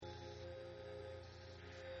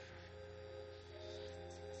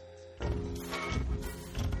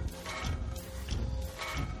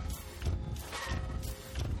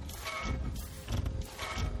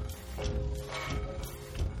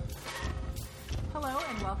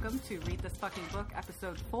welcome to Read This Fucking Book,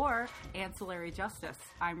 Episode 4, Ancillary Justice.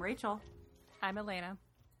 I'm Rachel. I'm Elena.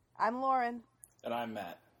 I'm Lauren. And I'm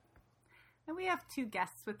Matt. And we have two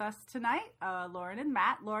guests with us tonight, Lauren and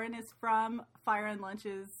Matt. Lauren is from Fire and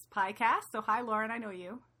Lunch's podcast. So hi, Lauren. I know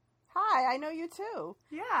you. Hi, I know you too.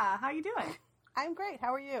 Yeah, how you doing? I'm great.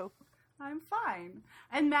 How are you? I'm fine.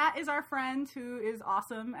 And Matt is our friend who is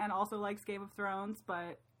awesome and also likes Game of Thrones,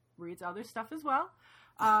 but reads other stuff as well.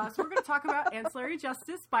 So we're going to talk about Ancillary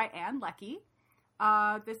Justice by Ann Leckie.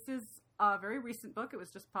 This is a very recent book. It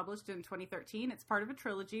was just published in 2013. It's part of a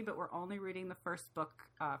trilogy, but we're only reading the first book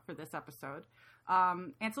for this episode.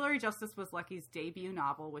 Ancillary Justice was Leckie's debut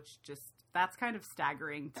novel, which that's kind of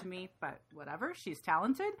staggering to me, but whatever. She's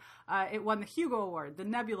talented. It won the Hugo Award, the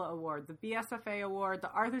Nebula Award, the BSFA Award,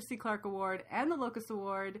 the Arthur C. Clarke Award, and the Locus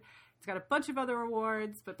Award. It's got a bunch of other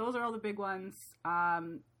awards, but those are all the big ones.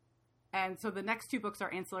 And so the next two books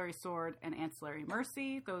are Ancillary Sword and Ancillary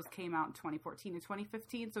Mercy. Those came out in 2014 and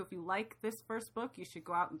 2015. So if you like this first book, you should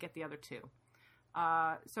go out and get the other two.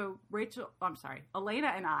 So Elena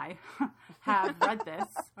and I have read this.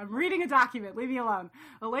 I'm reading a document. Leave me alone.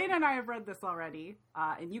 Elena and I have read this already.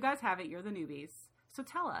 And you guys haven't. You're the newbies. So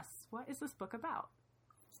tell us, what is this book about?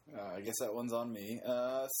 I guess that one's on me.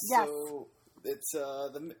 Yes. So it's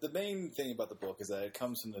the main thing about the book is that it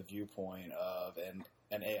comes from the viewpoint of an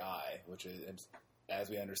AI, which is, as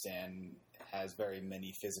we understand, has very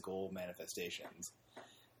many physical manifestations.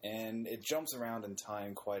 And it jumps around in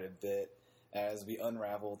time quite a bit as we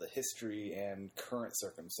unravel the history and current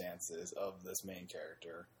circumstances of this main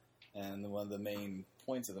character. And one of the main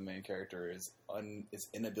points of the main character is its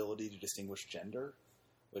inability to distinguish gender,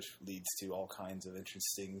 which leads to all kinds of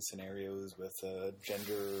interesting scenarios with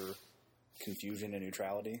gender confusion and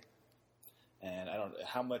neutrality. And I don't know,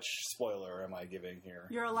 how much spoiler am I giving here?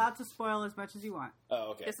 You're allowed to spoil as much as you want.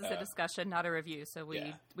 Oh, okay. This is a discussion, not a review, so we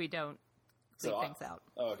don't leave things out.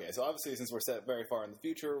 Okay, so obviously since we're set very far in the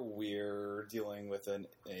future, we're dealing with a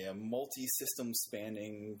multi-system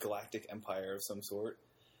spanning galactic empire of some sort.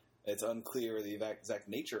 It's unclear the exact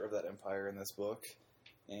nature of that empire in this book.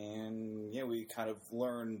 And, we kind of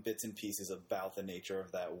learn bits and pieces about the nature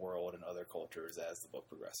of that world and other cultures as the book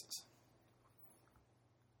progresses.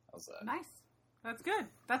 How's that? Nice. That's good.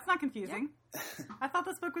 That's not confusing. Yeah. I thought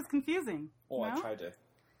this book was confusing. Well, no? I tried to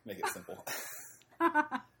make it simple.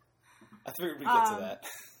 I figured we'd get to that.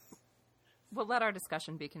 We'll let our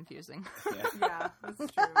discussion be confusing. Yeah, that's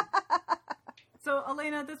true. So,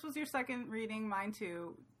 Elena, this was your second reading, mine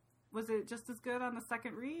too. Was it just as good on the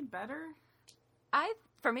second read? Better?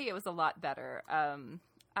 For me, it was a lot better. On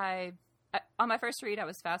my first read, I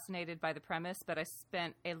was fascinated by the premise, but I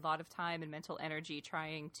spent a lot of time and mental energy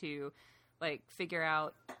trying to figure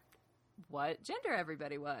out what gender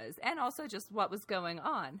everybody was, and also just what was going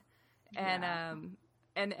on. Yeah.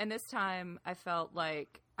 And this time I felt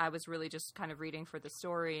like I was really just kind of reading for the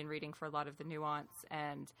story and reading for a lot of the nuance,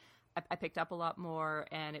 and I picked up a lot more,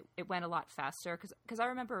 and it went a lot faster because I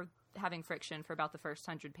remember having friction for about the first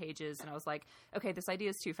 100 pages, and I was like, okay, this idea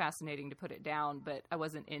is too fascinating to put it down, but I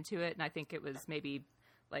wasn't into it, and I think it was maybe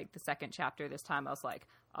the second chapter this time, I was like,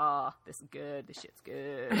 this is good. This shit's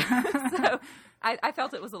good. So I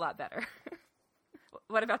felt it was a lot better.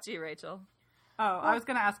 What about you, Rachel? I was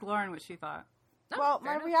going to ask Lauren what she thought. Well,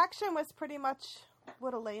 my reaction was pretty much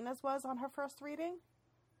what Elena's was on her first reading.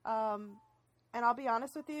 And I'll be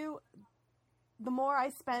honest with you, the more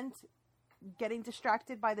I spent getting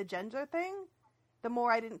distracted by the gender thing, the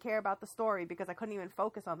more I didn't care about the story because I couldn't even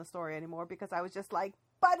focus on the story anymore because I was just like,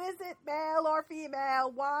 but is it male or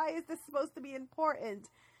female? Why is this supposed to be important?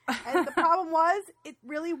 And the problem was, it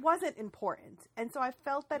really wasn't important. And so I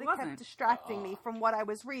felt that it kept distracting me from what I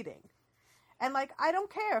was reading. And I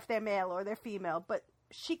don't care if they're male or they're female, but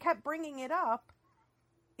she kept bringing it up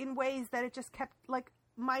in ways that it just kept,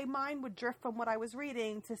 my mind would drift from what I was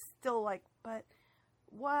reading to still but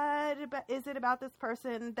what is it about this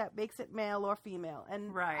person that makes it male or female?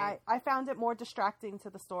 And right. I found it more distracting to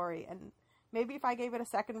the story. And maybe if I gave it a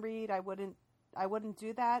second read, I wouldn't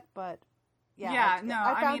do that. But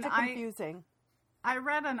I found it confusing. I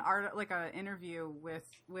read an an interview with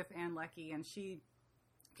Ann Leckie, and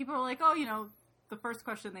people were like, the first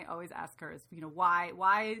question they always ask her is,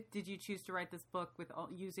 why did you choose to write this book with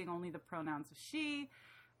using only the pronouns of she?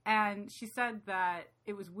 And she said that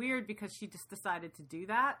it was weird because she just decided to do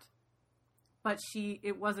that, but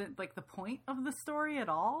it wasn't the point of the story at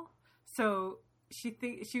all. So she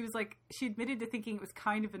admitted to thinking it was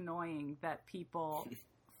kind of annoying that people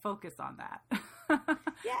focus on that.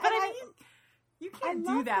 Yeah, but you can't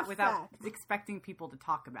do that without expecting people to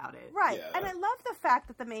talk about it. Right. Yeah. And I love the fact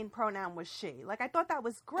that the main pronoun was she. I thought that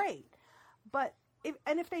was great. But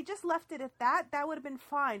if they just left it at that, that would have been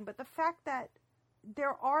fine. But the fact that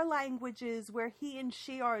there are languages where he and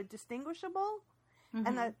she are distinguishable,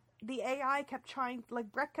 and that the AI kept trying,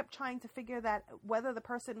 like Breck kept trying to figure that whether the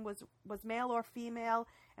person was male or female,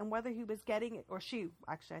 and whether he was getting it, or she,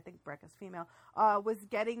 actually I think Breck is female, was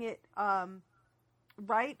getting it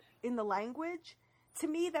right in the language. To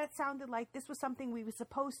me, that sounded like this was something we were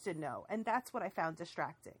supposed to know, and that's what I found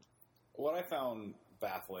distracting. What I found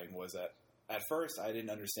baffling was that at first I didn't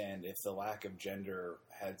understand if the lack of gender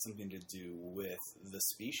had something to do with the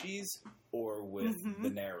species or with the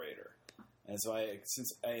narrator. And so I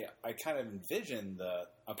kind of envisioned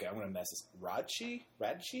I'm going to mess this, Radchi?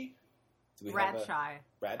 Do we have Radchai.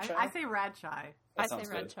 Radchai? I say Radchai. I say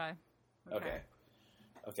Radchai.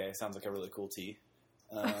 Okay, sounds like a really cool tea.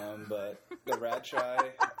 But the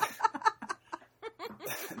Radchai...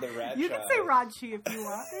 the Radchai... You can say Radchi if you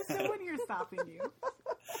want. There's no one here stopping you.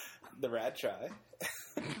 The Radchai,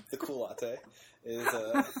 the cool latte, is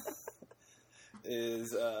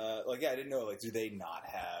I didn't know, like, do they not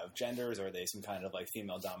have genders, or are they some kind of, like,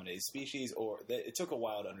 female-dominated species, or it took a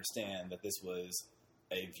while to understand that this was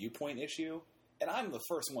a viewpoint issue, and I'm the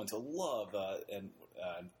first one to love, what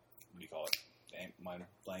do you call it? Dang, mind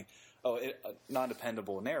blank.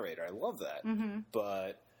 Non-dependable narrator. I love that.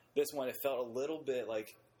 But this one, it felt a little bit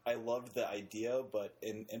like I loved the idea, but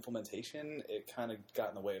in implementation, it kind of got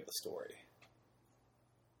in the way of the story.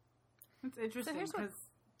 It's interesting because...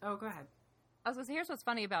 Oh, go ahead. I was going to say, here's what's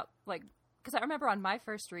funny about, like, because I remember on my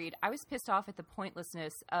first read, I was pissed off at the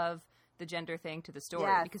pointlessness of the gender thing to the story.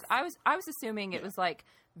 Yes. Because I was assuming it was, like,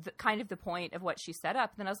 kind of the point of what she set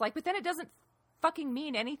up. And then I was like, but then it doesn't fucking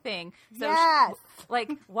mean anything. So Yes.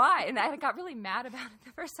 why? And I got really mad about it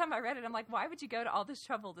the first time I read it. I'm like, why would you go to all this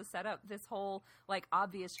trouble to set up this whole, like,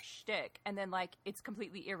 obvious shtick, and then, like, it's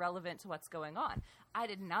completely irrelevant to what's going on? I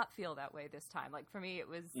did not feel that way this time. Like, for me, it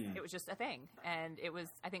was just a thing, and it was,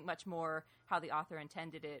 I think, much more how the author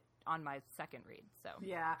intended it on my second read. So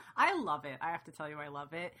yeah, I love it. I have to tell you, I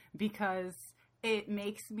love it because it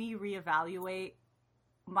makes me reevaluate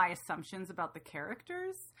my assumptions about the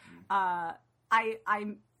characters. I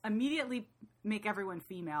immediately make everyone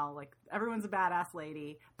female, like everyone's a badass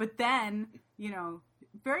lady. But then,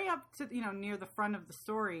 very up to, near the front of the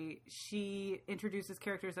story, she introduces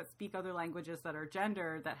characters that speak other languages that are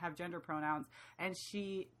gender, that have gender pronouns. And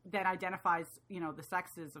she then identifies, the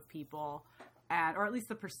sexes of people, or at least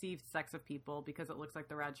the perceived sex of people, because it looks like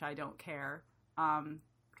the Radchai don't care. Kind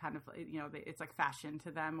of, it's like fashion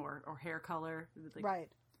to them, or hair color. Like, Right.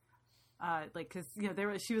 Because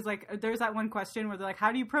she was like, there's that one question where they're like,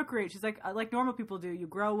 how do you procreate? She's like normal people do. You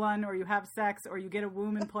grow one, or you have sex, or you get a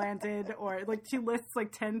womb implanted, or like she lists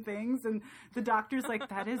like 10 things, and the doctor's like,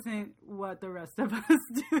 that isn't what the rest of us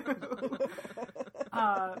do.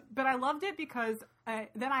 But I loved it because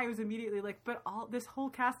then I was immediately like, but this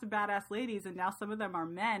whole cast of badass ladies, and now some of them are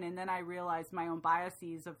men, and then I realized my own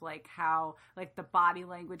biases of like how like the body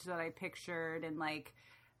language that I pictured, and like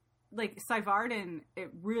Syvarden,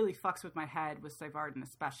 it really fucks with my head with Syvarden,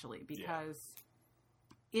 especially because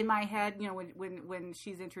in my head, when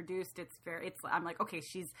she's introduced, I'm like, okay,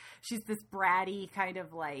 she's this bratty kind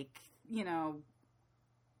of like,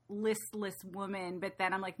 listless woman, but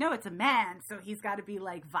then I'm like, no, it's a man, so he's got to be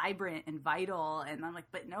like vibrant and vital, and I'm like,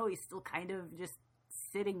 but no, he's still kind of just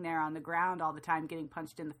sitting there on the ground all the time getting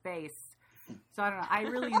punched in the face. So I don't know, I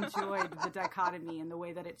really enjoyed the dichotomy and the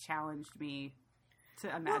way that it challenged me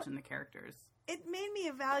to imagine the characters. It made me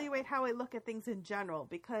evaluate how I look at things in general,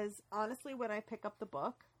 because honestly, when I pick up the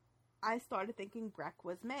book, I started thinking Breck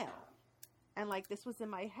was male, and like this was in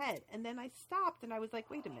my head, and then I stopped and I was like,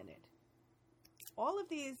 wait a minute, all of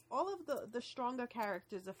the stronger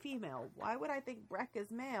characters are female. Why would I think Breck is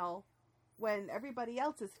male when everybody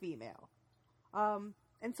else is female?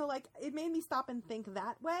 And so like it made me stop and think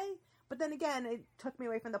that way, but then again, it took me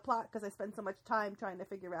away from the plot because I spent so much time trying to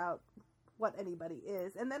figure out what anybody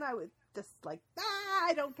is, and then I would just like,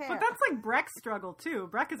 I don't care. But that's like Breck's struggle too.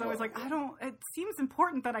 Breck is always like, it seems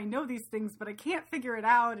important that I know these things, but I can't figure it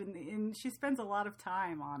out, and she spends a lot of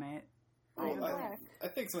time on it. I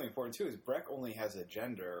think something important too is Breck only has a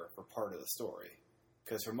gender for part of the story,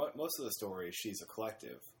 because for most of the story she's a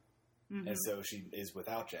collective, and so she is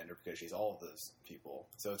without gender because she's all of those people.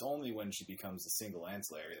 So it's only when she becomes a single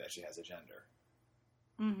ancillary that she has a gender.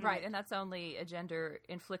 Right, and that's only a gender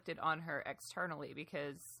inflicted on her externally,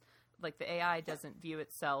 because like the AI doesn't view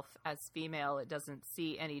itself as female. It doesn't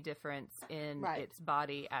see any difference in its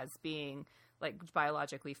body as being like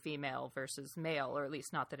biologically female versus male, or at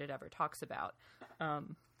least not that it ever talks about.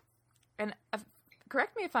 And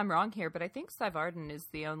correct me if I'm wrong here, but I think Syvarden is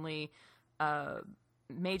the only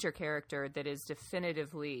major character that is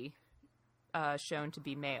definitively shown to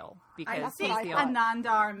be male, I because think he's the only...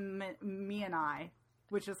 Anandar Mianai,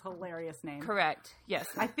 which is a hilarious name. Correct. Yes.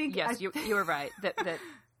 I think you were right. That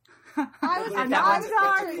I was, That I one's- was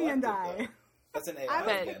Anandar picturing, Mianai. That's an AI I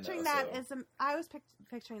was again, picturing though, that so. as I was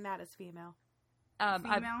picturing that as female.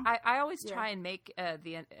 Female? I always Yeah. try and make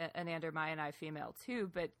the Anandar Mianai female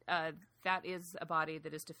too, but that is a body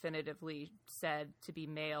that is definitively said to be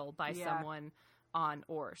male by Yeah. someone on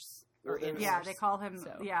Orse. Well, Or in there's- Yeah, Orse. they call him.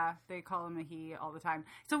 So. Yeah, they call him a he all the time.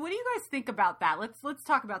 So, what do you guys think about that? Let's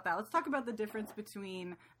talk about that. Let's talk about the difference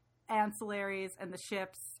between ancillaries and the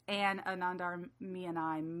ships and Anandar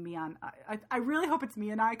Mianai. I really hope it's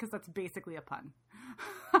Mianai because that's basically a pun.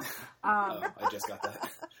 I just got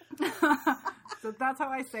that. So that's how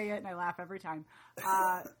I say it, and I laugh every time.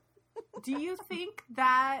 Do you think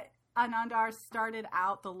that Anandar started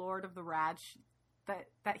out the Lord of the Raj?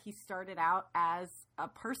 That he started out as a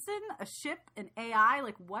person, a ship, an AI?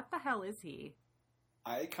 Like, what the hell is he?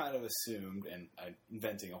 I kind of assumed, and I'm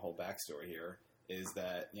inventing a whole backstory here, is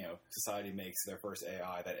that, society makes their first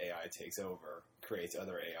AI, that AI takes over, creates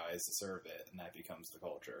other AIs to serve it, and that becomes the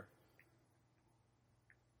culture.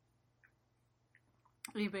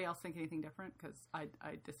 Anybody else think anything different? Because I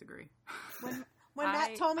disagree. When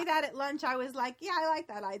Matt told me that at lunch, I was like, yeah, I like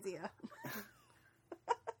that idea.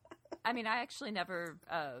 I mean, I actually never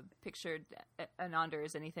pictured Anandar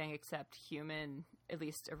as anything except human, at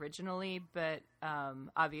least originally, but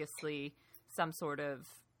obviously some sort of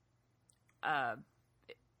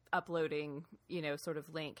uploading, sort of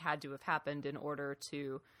link had to have happened in order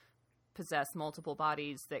to possess multiple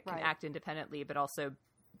bodies that can Right. act independently, but also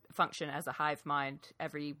function as a hive mind,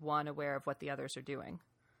 every one aware of what the others are doing.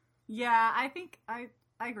 Yeah, I think I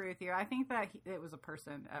agree with you. I think that it was a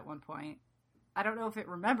person at one point. I don't know if it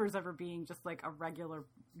remembers ever being just like a regular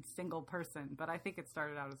single person, but I think it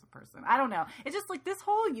started out as a person. I don't know. It's just like this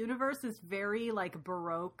whole universe is very like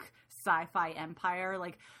Baroque sci-fi empire.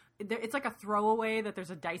 Like it's like a throwaway that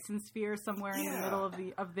there's a Dyson sphere somewhere in the middle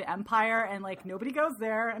of the empire, and like nobody goes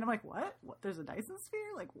there. And I'm like, what? There's a Dyson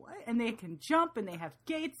sphere? Like what? And they can jump, and they have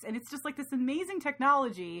gates, and it's just like this amazing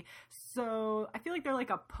technology. So I feel like they're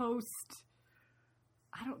like a post.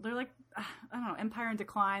 They're like, I don't know, Empire in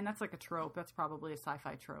Decline. That's like a trope. That's probably a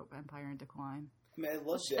sci-fi trope, Empire in Decline. I mean, I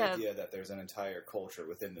love the idea that there's an entire culture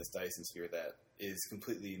within this Dyson sphere that is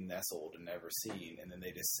completely nestled and never seen, and then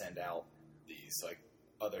they just send out these, like,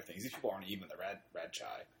 other things. These people aren't even the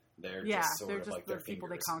Radchai. They're just sort they're of just like the their people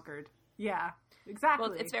fingers. they conquered. Yeah, exactly.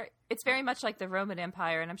 Well, it's very much like the Roman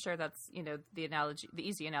Empire, and I'm sure that's the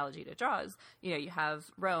easy analogy to draw is you have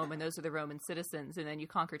Rome, and those are the Roman citizens, and then you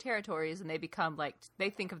conquer territories, and they become like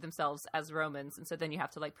they think of themselves as Romans, and so then you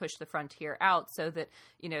have to like push the frontier out so that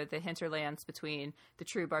the hinterlands between the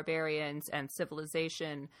true barbarians and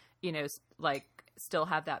civilization, like still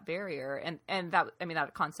have that barrier, and that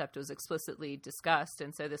that concept was explicitly discussed,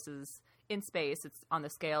 and so this is in space. It's on the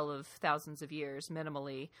scale of thousands of years,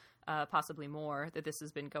 minimally. Possibly more, that this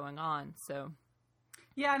has been going on. So,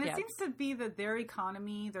 yeah, and it seems to be that their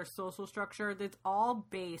economy, their social structure, that's all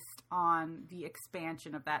based on the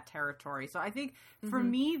expansion of that territory. So I think for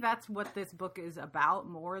me, that's what this book is about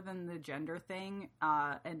more than the gender thing.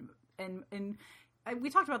 And we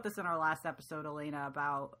talked about this in our last episode, Elena,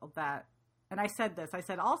 about that. And I said this. I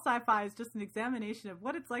said all sci-fi is just an examination of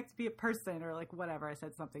what it's like to be a person, or like whatever. I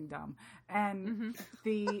said something dumb, and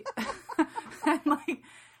and like.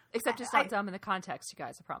 Except it's not dumb in the context, you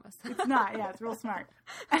guys, I promise. It's not, yeah, it's real smart.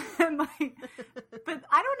 And like, but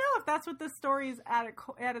I don't know if that's what this story is at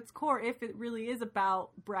its core, if it really is about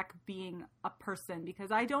Breck being a person,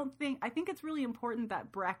 because I think it's really important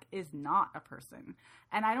that Breck is not a person.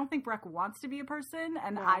 And I don't think Breck wants to be a person,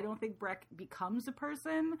 and I don't think Breck becomes a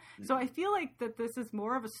person. Mm-hmm. So I feel like that this is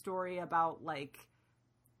more of a story about like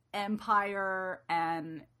empire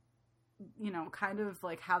and kind of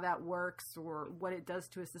like how that works, or what it does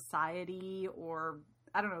to a society, or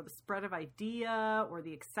I don't know, the spread of idea or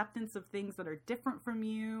the acceptance of things that are different from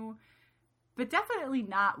you, but definitely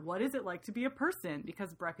not what is it like to be a person,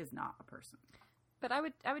 because Breck is not a person. But I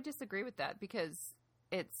would disagree with that, because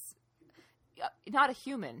it's not a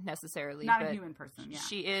human necessarily. Not a human person. Yeah.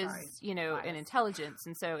 She is, an intelligence,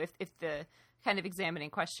 and so if the kind of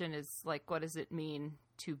examining question is like, what does it mean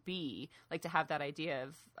to be, like to have that idea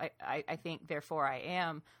of I think therefore I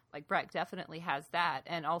am, like Breck definitely has that.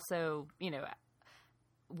 And also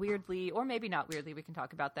weirdly, or maybe not weirdly, we can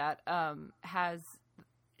talk about that,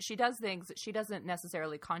 she does things that she doesn't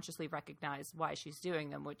necessarily consciously recognize why she's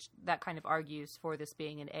doing them, which that kind of argues for this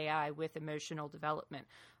being an AI with emotional development.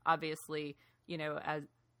 Obviously,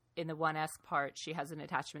 in the 1S part, she has an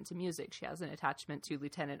attachment to music. She has an attachment to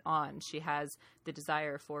Lieutenant On. She has the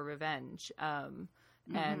desire for revenge. And,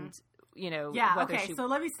 Yeah, whether okay, she... so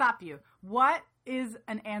let me stop you. What is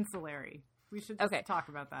an ancillary? We should just talk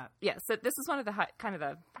about that. Yeah, so this is one of the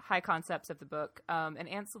high concepts of the book. An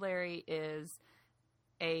ancillary is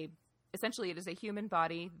essentially it is a human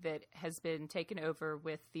body that has been taken over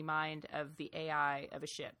with the mind of the AI of a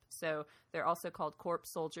ship. So they're also called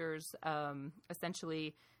corpse soldiers.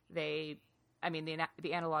 Essentially, the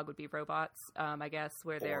analog would be robots, I guess,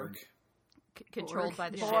 where they're controlled by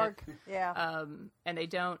the ship. Yeah. And they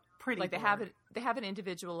don't Pretty they have an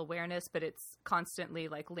individual awareness, but it's constantly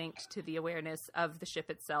like linked to the awareness of the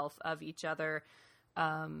ship itself, of each other,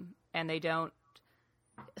 and they don't.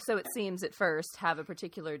 So it seems at first have a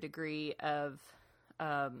particular degree of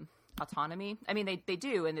autonomy. I mean, they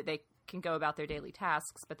do, and that they can go about their daily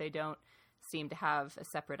tasks, but they don't seem to have a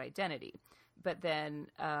separate identity. But then,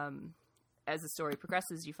 as the story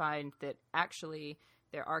progresses, you find that actually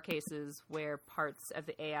there are cases where parts of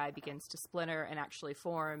the AI begins to splinter and actually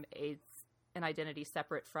form an identity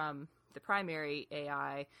separate from the primary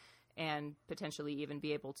AI, and potentially even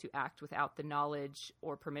be able to act without the knowledge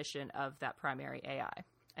or permission of that primary AI.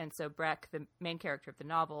 And so Breck, the main character of the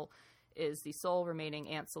novel, is the sole remaining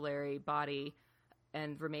ancillary body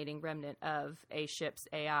and remaining remnant of a ship's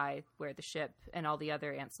AI, where the ship and all the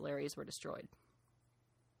other ancillaries were destroyed.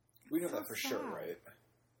 We know that for sure, right?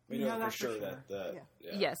 We know for sure that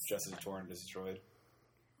yes. Justice of Torin is destroyed.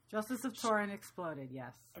 Justice of Torin exploded,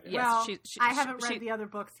 yes. Okay. Yes, Well, I haven't read the other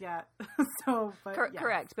books yet, so, but yes.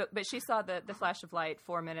 Correct, but she saw the flash of light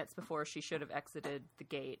 4 minutes before she should have exited the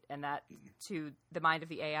gate, and that, to the mind of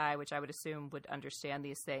the AI, which I would assume would understand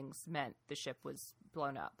these things, meant the ship was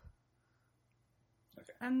blown up.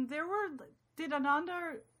 Okay. And did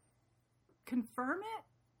Ananda confirm it?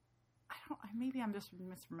 Maybe I'm just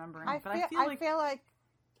misremembering,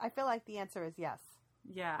 I feel like the answer is yes.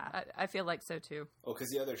 Yeah. I feel like so too. Well, because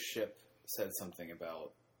the other ship said something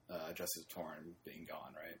about Justice of Torin being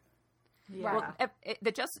gone, right? Yeah. Well,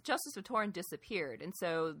 the Justice of Torin disappeared, and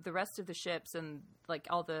so the rest of the ships and like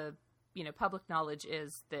all the public knowledge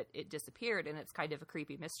is that it disappeared, and it's kind of a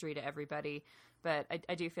creepy mystery to everybody. But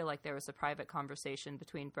I do feel like there was a private conversation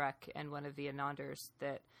between Breck and one of the Ananders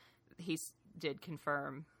that he did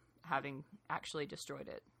confirm having actually destroyed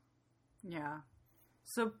it. Yeah.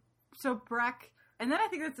 So Breck, and then I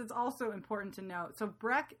think it's also important to note, so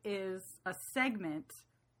Breck is a segment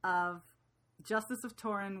of Justice of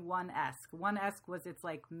Torin 1S. 1S was its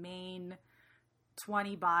like main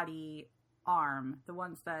 20 body arm, the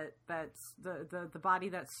ones that's the body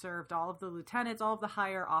that served all of the lieutenants, all of the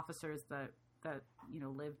higher officers that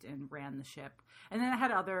lived and ran the ship. And then it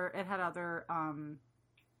had other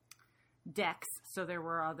decks, so there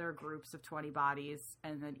were other groups of 20 bodies,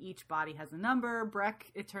 and then each body has a number. Breck,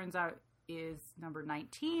 it turns out, is number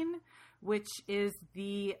 19, which is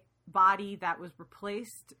the body that was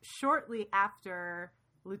replaced shortly after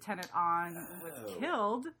Lieutenant On was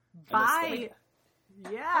killed by...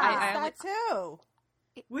 Yeah. I that too.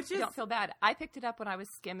 Which is... Don't feel bad. I picked it up when I was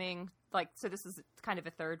skimming, so this is kind of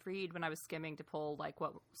a third read, when I was skimming to pull,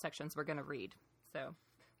 what sections we're going to read. So...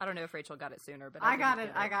 I don't know if Rachel got it sooner, but I got it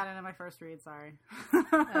in my first read. Sorry, because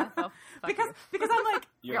I'm like,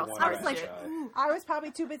 I was probably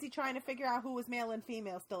too busy trying to figure out who was male and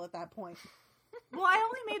female still at that point. Well, I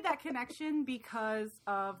only made that connection because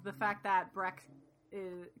of the fact that Breck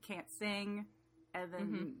can't sing, and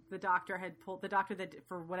then the doctor that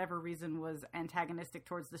for whatever reason was antagonistic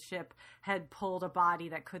towards the ship had pulled a body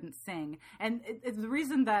that couldn't sing. And the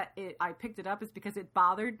reason that I picked it up is because it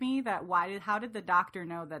bothered me that how did the doctor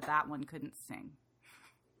know that one couldn't sing?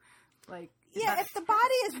 If the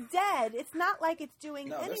body is dead, it's not like it's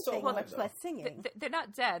doing anything, much less singing. They're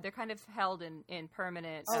not dead. They're kind of held in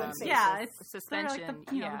permanent it's suspension. Like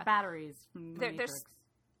the batteries from the Matrix.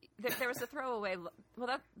 There was a throwaway.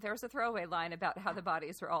 There was a throwaway line about how the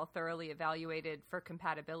bodies were all thoroughly evaluated for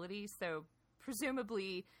compatibility. So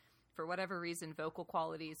presumably, for whatever reason, vocal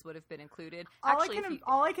qualities would have been included. All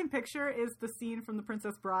I can picture is the scene from The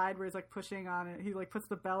Princess Bride where he's pushing on it. He puts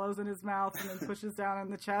the bellows in his mouth and then pushes down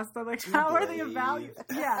on the chest. I'm like, how are they evaluating?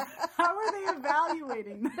 Yeah, how are they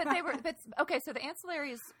evaluating that? So the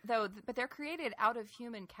ancillaries but they're created out of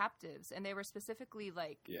human captives, and they were specifically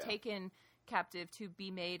taken captive to be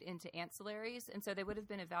made into ancillaries, and so they would have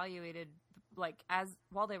been evaluated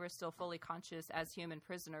while they were still fully conscious as human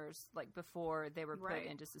prisoners, before they were put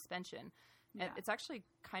into suspension. Yeah. And it's actually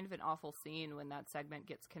kind of an awful scene when that segment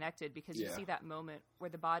gets connected, because you see that moment where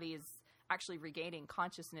the body is actually regaining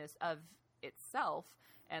consciousness of itself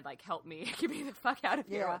and like help me get me the fuck out of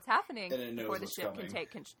here. Yeah. What's happening And it knows before the what's ship coming. can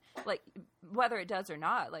take like whether it does or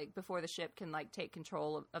not, like before the ship can like take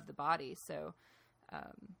control of the body. So,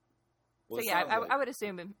 Well, it yeah, sounds I would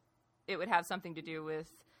assume it would have something to do with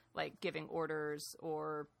like giving orders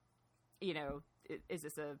or, you know, is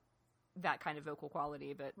this that kind of vocal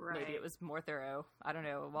quality? But maybe Right. it was more thorough. I don't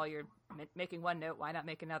know. While you're making one note, why not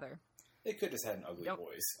make another? It could just had an ugly Don't-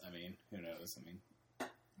 voice. I mean, who knows? I mean,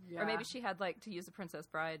 Yeah. Or maybe she had, like, to use the Princess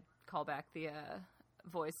Bride callback, the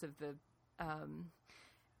voice of the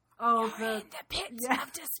oh, "You're the in the pit yeah.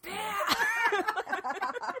 of despair.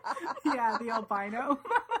 yeah, the albino.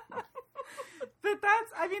 But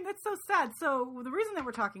that's so sad. So the reason that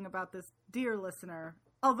we're talking about this, dear listener,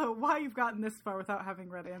 although why you've gotten this far without having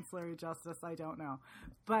read Ancillary Justice, I don't know.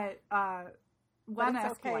 But But One it's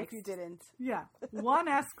Esk okay likes, if you didn't. yeah, One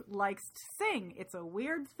Esk likes to sing. It's a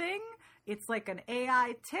weird thing. It's like an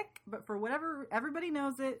AI tick, but for whatever, everybody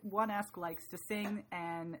knows it. One Esk likes to sing,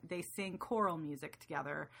 and they sing choral music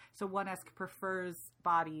together. So One Esk prefers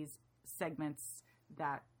bodies segments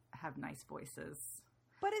that have nice voices.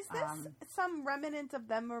 But is this some remnant of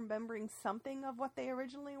them remembering something of what they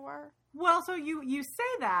originally were? Well, so you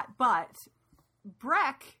say that, but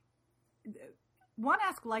Breck, One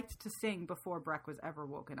Esk liked to sing before Breck was ever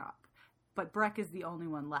woken up, but Breck is the only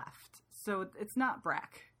one left. So it's not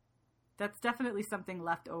Breck. That's definitely something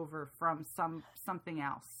left over from something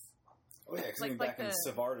else. oh yeah, because Like- back like in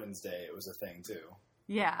the- Savardin's day, it was a thing too.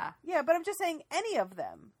 Yeah. Yeah, but I'm just saying any of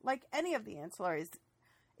them, like any of the ancillaries.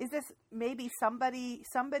 Is this maybe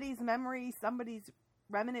somebody's memory, somebody's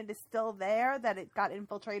remnant is still there that it got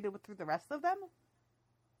infiltrated through the rest of them?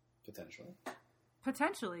 Potentially.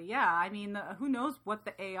 Potentially, yeah. I mean, who knows what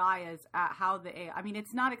the AI is, how the AI... I mean,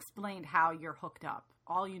 it's not explained how you're hooked up.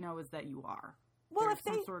 All you know is that you are. Well, There's if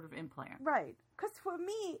they... some sort of implant. Right. Because for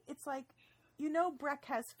me, it's like, Breck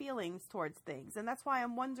has feelings towards things. And that's why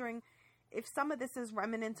I'm wondering if some of this is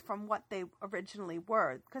remnants from what they originally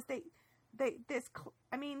were. Because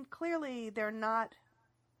clearly they're not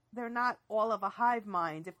all of a hive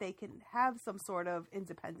mind if they can have some sort of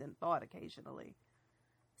independent thought occasionally.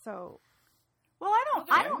 So... Well,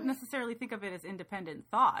 I don't necessarily think of it as independent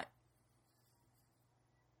thought.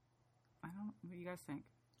 What do you guys think?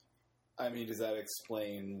 I mean, does that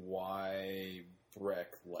explain why Breck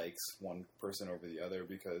likes one person over the other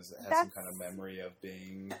because it has some kind of memory of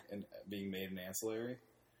being made an ancillary?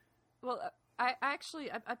 Well, I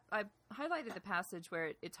highlighted the passage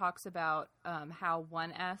where it talks about how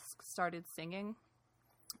One Esk started singing.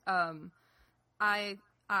 I,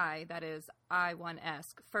 One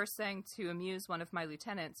Esk, first sang to amuse one of my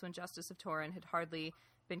lieutenants when Justice of Torin had hardly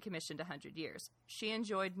been commissioned 100 years. She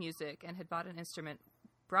enjoyed music and had brought an instrument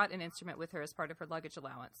with her as part of her luggage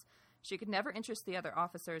allowance. She could never interest the other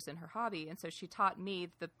officers in her hobby, and so she taught me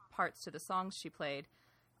the parts to the songs she played.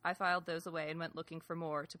 I filed those away and went looking for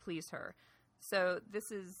more to please her. So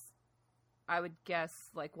this is, I would guess,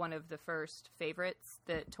 like one of the first favorites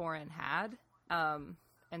that Torin had.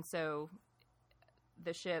 And so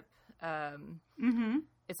the ship,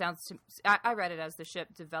 it sounds to, I read it as the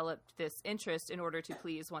ship developed this interest in order to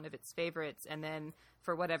please one of its favorites, and then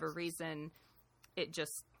for whatever reason it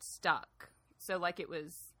just stuck. So like it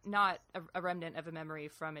was not a remnant of a memory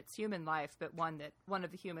from its human life, but one that one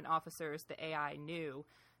of the human officers the AI knew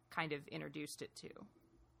kind of introduced it to.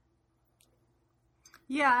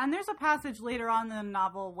 Yeah, and there's a passage later on in the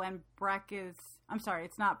novel when Breck is... I'm sorry,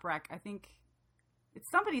 it's not Breck. I think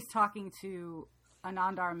it's somebody's talking to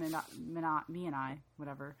Anandar Mianai,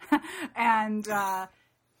 whatever. and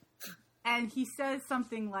he says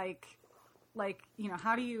something like,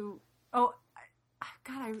 how do you... Oh,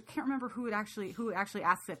 God, I can't remember who actually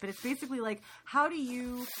asks it, but it's basically like, how do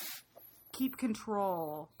you keep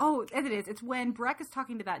control? Oh, and it is. It's when Breck is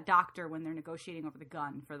talking to that doctor when they're negotiating over the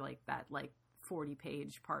gun for that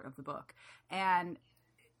 40-page part of the book. And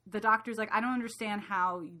the doctor's like, I don't understand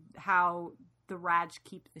how the Raj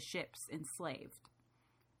keep the ships enslaved.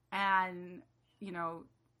 And,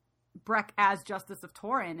 Breck as Justice of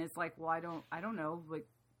Torin is like, well, I don't know. Like,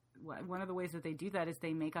 one of the ways that they do that is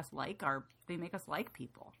they make us like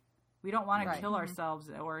people. We don't want to kill ourselves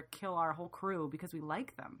or kill our whole crew because we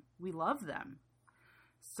like them. We love them.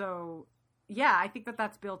 So, yeah, I think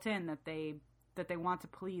that's built in, that they want to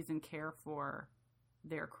please and care for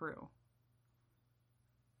their crew.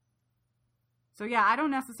 So yeah, I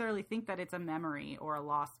don't necessarily think that it's a memory or a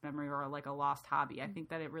lost memory or like a lost hobby. I think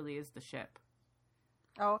that it really is the ship.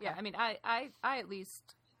 Oh, okay. Yeah, I mean, I at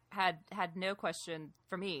least had no question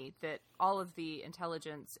for me that all of the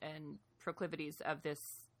intelligence and proclivities of this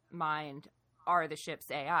mind are the ship's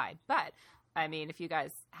AI. But I mean, if you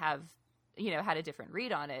guys have had a different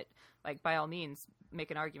read on it, like by all means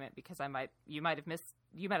make an argument, because you might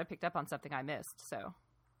have picked up on something I missed. So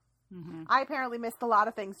I apparently missed a lot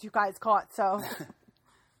of things you guys caught. So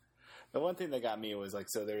the one thing that got me was like,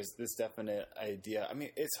 so there's this definite idea. I mean,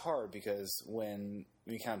 it's hard because when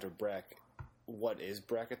we encounter Breck, what is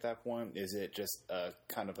Breck at that point? Is it just a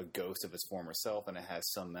kind of a ghost of its former self, and it has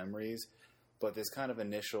some memories? But this kind of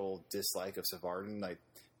initial dislike of Savardin, like,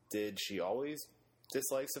 did she always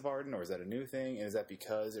dislike Savardin, or is that a new thing? And is that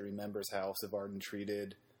because it remembers how Savardin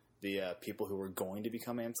treated the people who were going to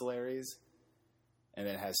become ancillaries, and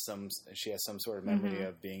then she has some sort of memory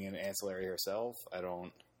of being an ancillary herself?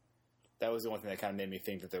 That was the one thing that kind of made me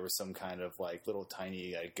think that there was some kind of like little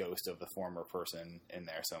tiny ghost of the former person in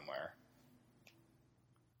there somewhere.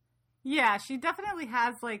 Yeah, she definitely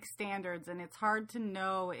has like standards, and it's hard to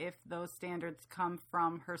know if those standards come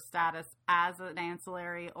from her status as an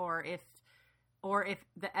ancillary, or if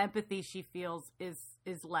the empathy she feels is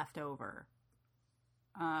left over.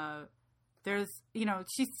 There's,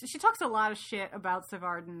 she talks a lot of shit about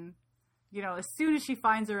Savardin. As soon as she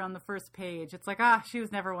finds her on the first page, it's like, she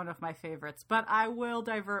was never one of my favorites, but I will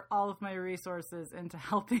divert all of my resources into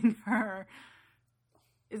helping her.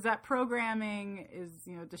 Is that programming?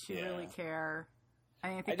 Does she really care?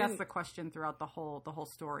 I think that's the question throughout the whole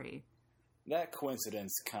story. That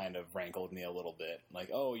coincidence kind of rankled me a little bit. Like,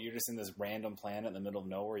 oh, you're just in this random planet in the middle of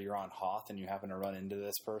nowhere. You're on Hoth, and you happen to run into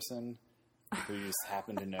this person who you just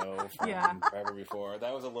happen to know from forever before.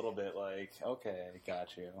 That was a little bit like, okay,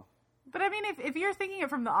 got you. But I mean, if you're thinking it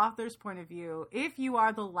from the author's point of view, if you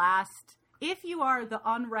are the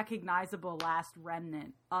unrecognizable last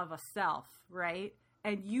remnant of a self, right?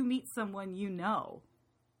 And you meet someone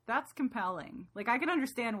that's compelling. Like, I can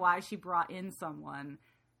understand why she brought in someone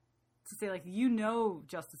to say, like,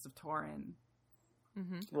 Justice of Torin.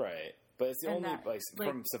 Mm-hmm. Right. But it's the only,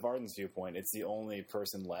 from Savardin's viewpoint, it's the only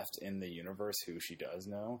person left in the universe who he does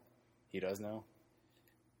know.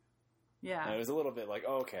 Yeah. And it was a little bit like,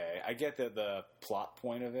 okay, I get the plot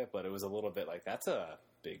point of it, but it was a little bit like, that's a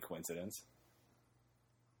big coincidence.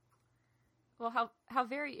 Well, how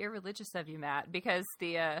very irreligious of you, Matt, because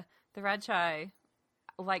the Radchai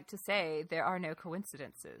like to say there are no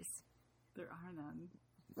coincidences. There are none.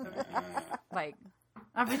 Like,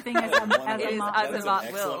 everything is as That is an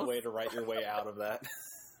excellent wills. way to write your way out of that.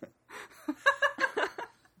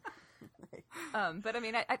 But I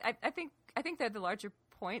mean, I think that the larger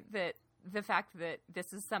point, that the fact that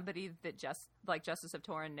this is somebody that Justice of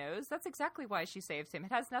Torin knows, that's exactly why she saves him.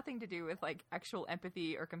 It has nothing to do with like actual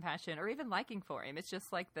empathy or compassion or even liking for him. It's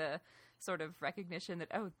just like the sort of recognition that,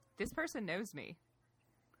 oh, this person knows me.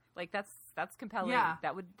 Like, that's compelling. Yeah.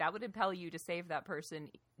 That would impel you to save that person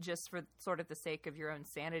just for sort of the sake of your own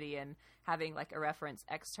sanity and having like a reference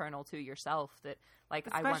external to yourself that, like,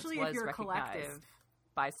 especially I once was if you're recognized collective.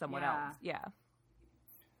 by someone else. Yeah.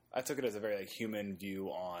 I took it as a very like human view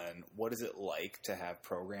on what is it like to have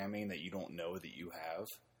programming that you don't know that you have.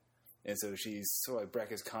 And so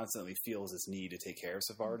Breck constantly feels this need to take care of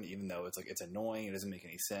Savardin, even though it's annoying, it doesn't make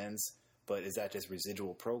any sense. But is that just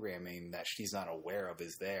residual programming that she's not aware of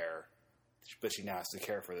is there, but she now has to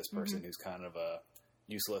care for this person who's kind of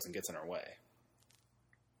useless and gets in her way?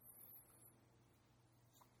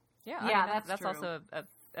 Yeah, yeah, I mean, that's true. also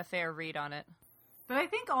a fair read on it. But I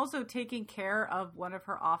think also taking care of one of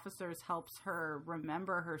her officers helps her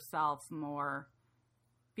remember herself more.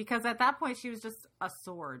 Because at that point, she was just a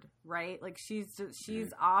sword, right? Like, she's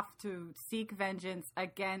off to seek vengeance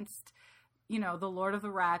against, the Lord of the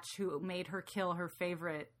Ratch, who made her kill her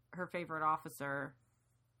favorite officer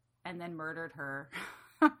and then murdered her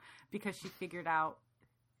because she figured out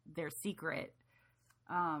their secret.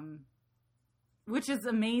 Which is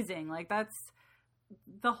amazing. Like, that's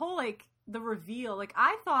the whole, like, the reveal. Like,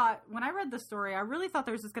 I thought, when I read the story, I really thought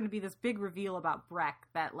there was just going to be this big reveal about Breck,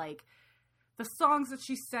 that, like, the songs that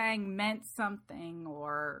she sang meant something,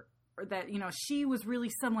 or that, she was really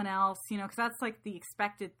someone else, because that's like the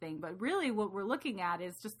expected thing. But really what we're looking at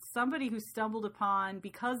is just somebody who stumbled upon,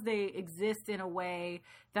 because they exist in a way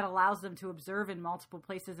that allows them to observe in multiple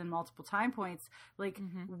places and multiple time points, like,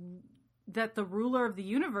 that the ruler of the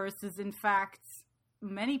universe is in fact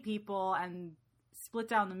many people and split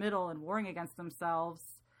down the middle and warring against themselves.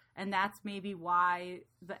 And that's maybe why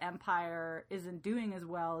the Empire isn't doing as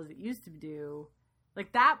well as it used to do.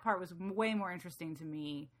 Like, that part was way more interesting to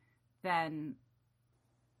me than...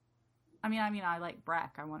 I mean, I like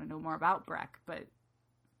Breck. I want to know more about Breck, but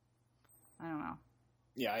I don't know.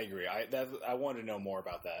 Yeah, I agree. I wanted to know more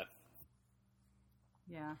about that.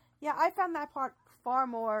 Yeah. Yeah, I found that part far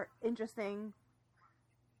more interesting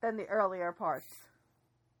than the earlier parts.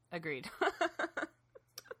 Agreed.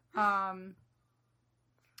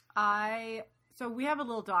 So we have a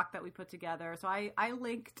little doc that we put together. So I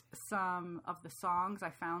linked some of the songs. I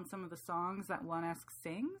found some of the songs that One Esk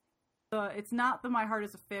sings. It's not the My Heart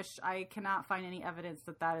is a Fish. I cannot find any evidence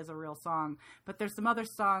that that is a real song. But there's some other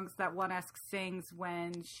songs that One Esk sings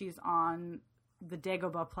when she's on the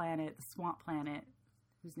Dagobah planet, the swamp planet,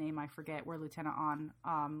 whose name I forget, where Lieutenant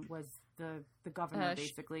On was the governor,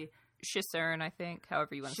 basically. Shisern, I think,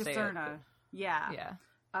 however you want to say it. Shisern, yeah.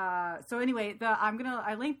 Yeah. So anyway,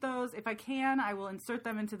 I linked those. If I can, I will insert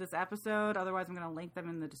them into this episode. Otherwise, I'm gonna link them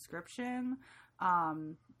in the description.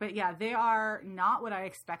 But yeah, they are not what I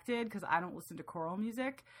expected because I don't listen to choral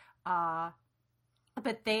music. But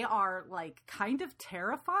they are like kind of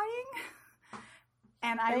terrifying.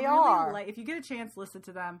 And I really like, if you get a chance, listen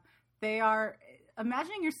to them. They are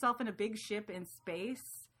imagining yourself in a big ship in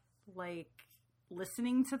space, like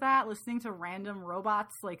listening to random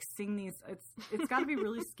robots like sing these. It's got to be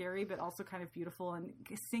really scary, but also kind of beautiful and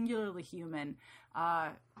singularly human.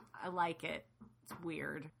 I like it. It's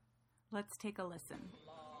weird. Let's take a listen.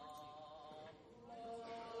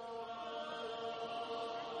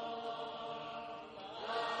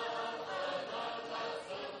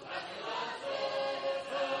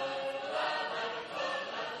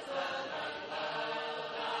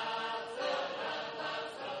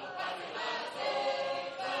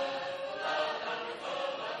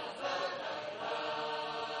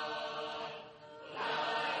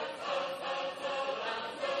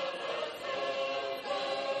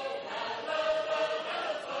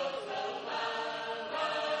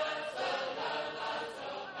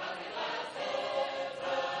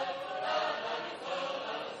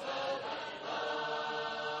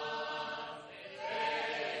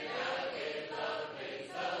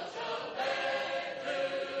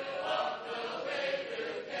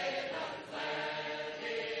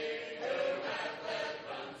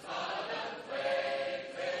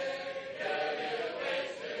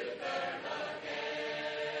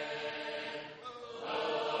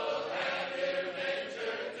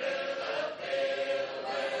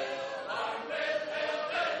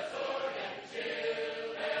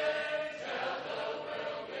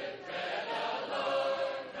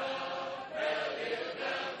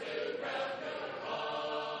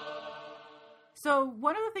 So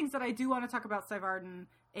one of the things that I do want to talk about Seivarden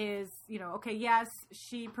is, okay, yes,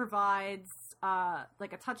 she provides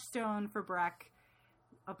like a touchstone for Breck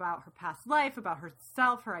about her past life, about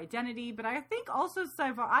herself, her identity. But I think also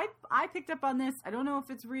Seivarden, I picked up on this. I don't know if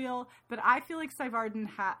it's real, but I feel like Seivarden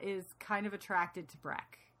is kind of attracted to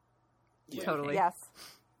Breck. Yeah. Totally. Yes.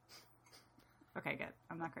 Okay, good.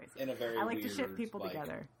 I'm not crazy. In a very I like weird, to ship people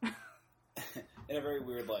together. In a very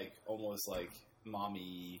weird, like, almost like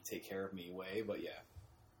mommy take care of me way, but yeah.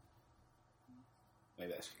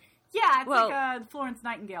 Maybe that's me. Yeah, it's like a Florence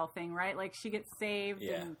Nightingale thing, right? Like she gets saved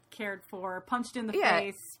and cared for, punched in the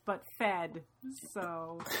face, but fed.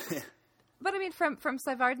 So But I mean, from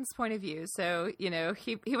Seivarden's point of view, so,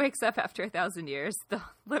 he wakes up after 1,000 years.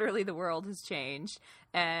 Literally the world has changed.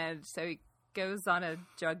 And so he goes on a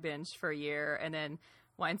drug binge for a year and then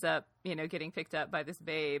winds up, getting picked up by this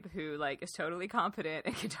babe who, like, is totally competent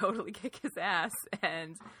and can totally kick his ass.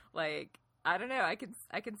 And, like, I don't know, I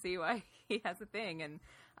can see why he has a thing. And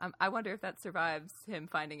I wonder if that survives him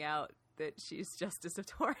finding out that she's Justice of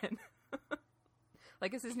Torin.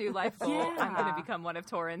 Like, is his new life goal, I'm going to become one of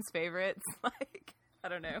Torin's favorites? Like, I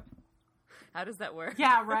don't know. How does that work?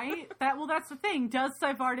 Yeah, right? That's the thing. Does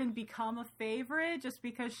Seivarden become a favorite just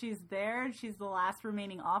because she's there and she's the last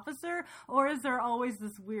remaining officer? Or is there always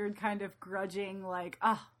this weird kind of grudging, like,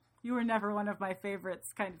 you were never one of my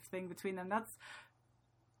favorites kind of thing between them? That's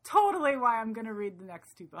totally why I'm going to read the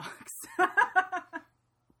next 2 books.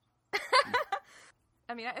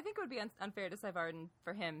 I mean, I think it would be unfair to Seivarden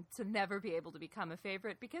for him to never be able to become a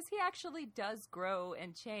favorite because he actually does grow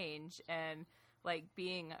and change, and like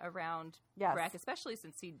being around Breck, especially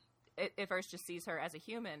since he at first just sees her as a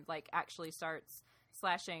human, like actually starts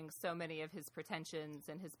slashing so many of his pretensions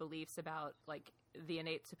and his beliefs about like the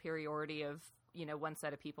innate superiority of, one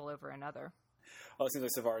set of people over another. Well, it seems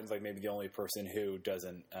like Seivarden's like maybe the only person who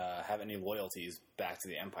doesn't have any loyalties back to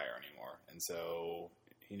the Empire anymore, and so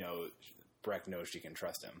Breck knows she can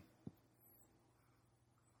trust him.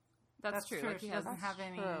 That's true. Like, he doesn't have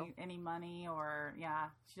true. any money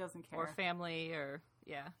she doesn't care. Or family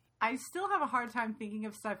I still have a hard time thinking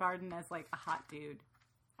of Seivarden as like a hot dude.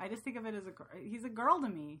 I just think of it as he's a girl to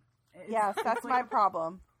me. Yes, that's my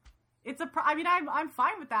problem. It's I'm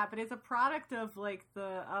fine with that, but it's a product of like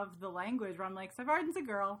the language where I'm like, Seivarden's a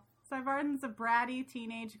girl. Seivarden's a bratty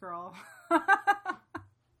teenage girl.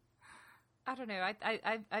 I don't know.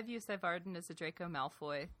 I view Varden as a Draco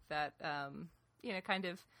Malfoy that kind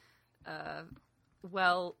of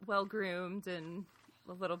well groomed and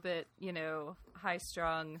a little bit high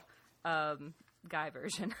strung guy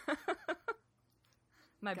version.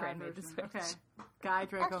 My Guy brain made the version. switch. Okay. Guy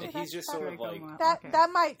Draco. Actually, He's just sort of like that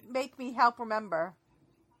might make me help remember.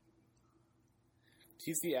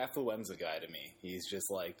 he's the affluenza guy to me. He's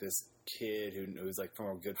just like this kid who's like from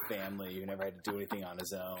a good family, who never had to do anything on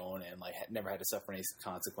his own, and like never had to suffer any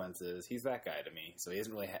consequences. He's that guy to me. So he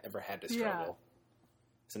hasn't really ever had to struggle.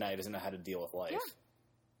 So now he doesn't know how to deal with life. Yeah.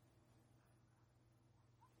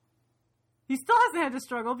 He still hasn't had to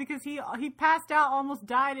struggle because he passed out, almost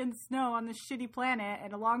died in the snow on this shitty planet,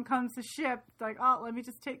 and along comes the ship. It's like, oh, let me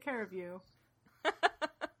just take care of you.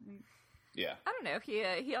 Yeah. I don't know.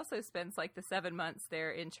 He also spends like the 7 months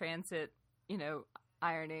there in transit,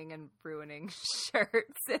 ironing and ruining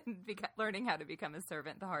shirts and learning how to become a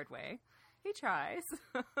servant the hard way. He tries.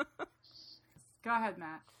 Go ahead,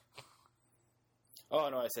 Matt. Oh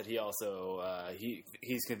no! I said he also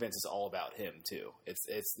he's convinced it's all about him too. It's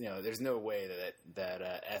there's no way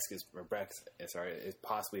that Esk is or Brex is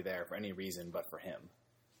possibly there for any reason but for him.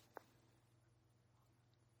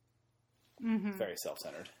 Mm-hmm. Very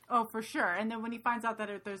self-centered. Oh, for sure. And then when he finds out that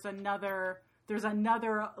there's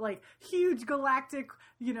another like huge galactic,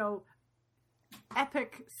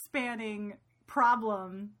 epic spanning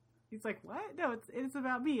problem, he's like, "What? No, it's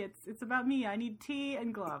about me. It's about me. I need tea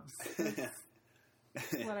and gloves.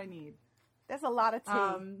 That's what I need." There's a lot of tea.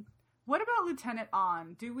 What about Lieutenant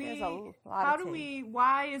On? There's a lot of tea.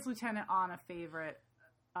 Why is Lieutenant On a favorite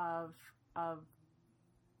of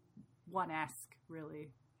One-esque, really?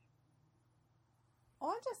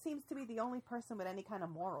 On just seems to be the only person with any kind of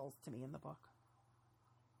morals to me in the book.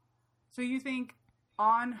 So you think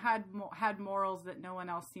On had morals that no one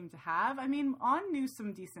else seemed to have? I mean, On knew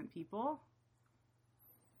some decent people.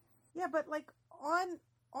 Yeah, but like On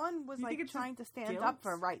was you like think it's trying to stand guilt? up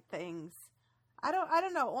for right things. I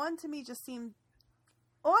don't know. On to me just seemed.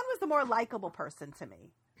 On was the more likable person to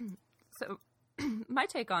me. So my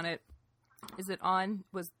take on it is that On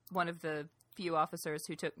was one of the few officers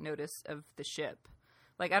who took notice of the ship.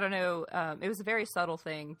 Like, I don't know, it was a very subtle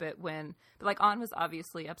thing, but On was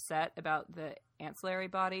obviously upset about the ancillary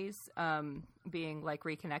bodies being, like,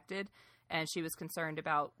 reconnected, and she was concerned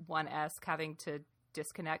about One-esque having to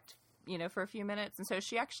disconnect, for a few minutes, and so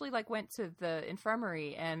she actually, like, went to the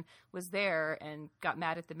infirmary and was there and got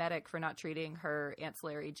mad at the medic for not treating her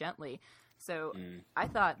ancillary gently. So I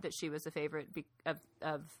thought that she was a favorite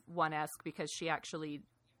of One-esque because she actually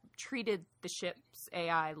treated the ship's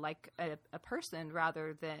AI like a person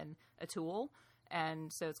rather than a tool.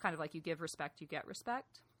 And so it's kind of like you give respect, you get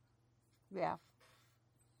respect. Yeah.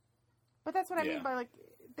 But that's what I mean by like,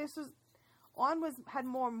 had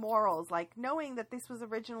more morals, like knowing that this was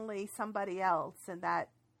originally somebody else and that,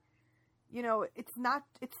 it's not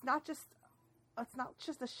just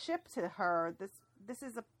a ship to her. This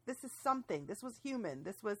is something. This was human.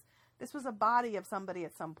 This was a body of somebody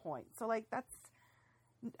at some point. So like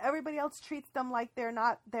everybody else treats them like they're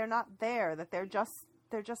not there, that they're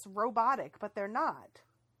just robotic, but they're not.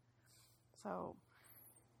 So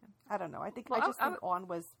I don't know. I think On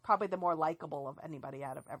was probably the more likable of anybody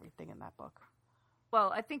out of everything in that book.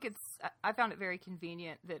 Well, I found it very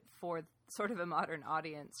convenient that for sort of a modern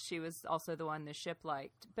audience, she was also the one the ship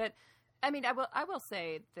liked. But I mean, I will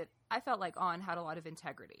say that I felt like On had a lot of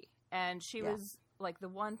integrity, and she was like the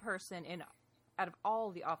one person out of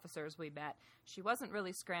all the officers we met, she wasn't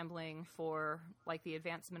really scrambling for like the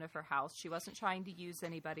advancement of her house. She wasn't trying to use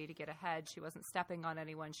anybody to get ahead. She wasn't stepping on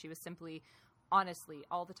anyone. She was simply, honestly,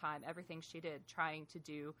 all the time, everything she did, trying to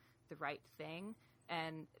do the right thing.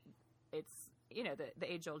 And it's,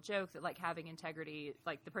 the age-old joke that like having integrity,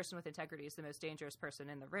 like the person with integrity is the most dangerous person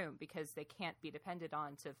in the room because they can't be depended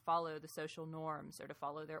on to follow the social norms or to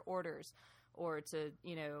follow their orders or to,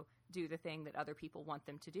 do the thing that other people want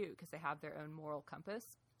them to do because they have their own moral compass.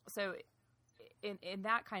 So in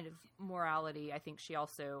that kind of morality, I think she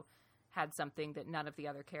also had something that none of the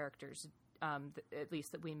other characters, at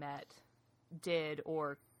least that we met, did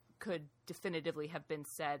or could definitively have been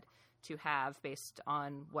said to have based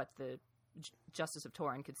on what the Justice of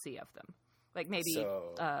Torin could see of them. Like maybe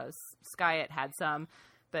Skyet had some,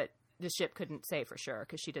 but the ship couldn't say for sure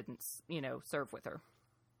because she didn't, serve with her.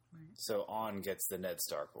 So On gets the Ned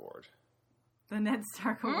Stark Award. The Ned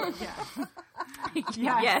Stark Award, yeah.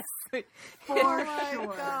 Yes. For sure.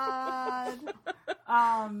 God.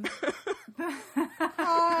 Don't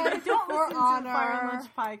listen to the Fire and Lunch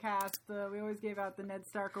podcast. We always gave out the Ned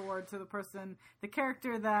Stark Award to the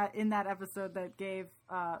character that in that episode that gave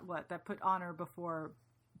that put honor before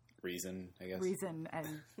reason, I guess. reason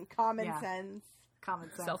and Common Yeah. sense. common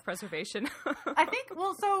sense. Self-preservation. I think.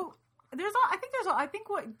 Well, so I think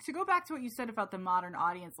what to go back to what you said about the modern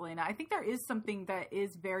audience, Elena. I think there is something that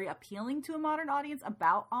is very appealing to a modern audience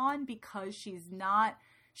about On because she's not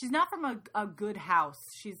from a good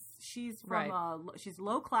house. She's from she's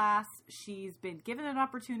low class. She's been given an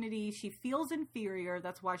opportunity. She feels inferior.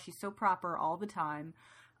 That's why she's so proper all the time,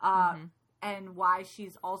 and why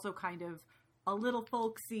she's also kind of a little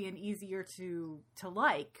folksy and easier to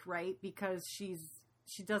like, right? Because she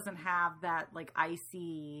doesn't have that like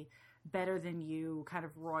icy, better than you kind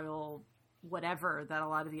of royal whatever that a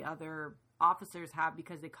lot of the other officers have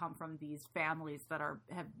because they come from these families that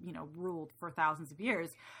have ruled for thousands of years.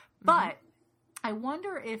 But I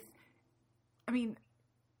wonder if, I mean,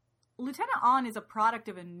 Lieutenant On is a product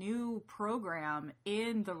of a new program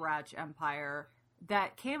in the Ratch Empire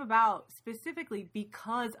that came about specifically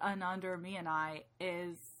because Anandar Mianai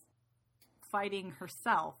is fighting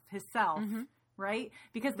himself, right?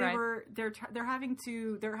 Because they're having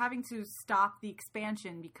to stop the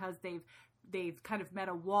expansion because they've kind of met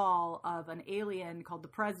a wall of an alien called the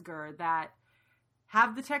Presger that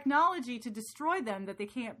have the technology to destroy them that they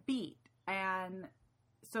can't beat. And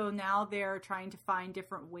so now they're trying to find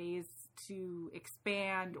different ways to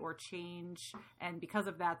expand or change. And because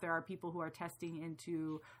of that, there are people who are testing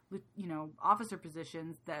into, officer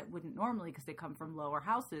positions that wouldn't normally because they come from lower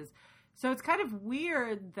houses. So it's kind of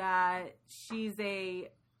weird that she's I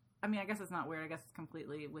guess it's not weird. I guess it's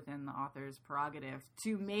completely within the author's prerogative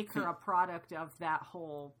to make her a product of that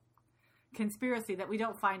whole conspiracy that we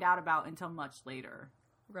don't find out about until much later.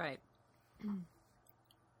 Right.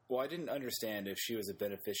 Well, I didn't understand if she was a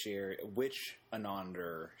beneficiary, which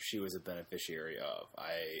Anandar she was a beneficiary of.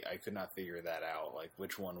 I could not figure that out, like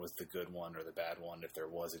which one was the good one or the bad one, if there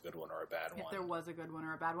was a good one or a bad one. If there was a good one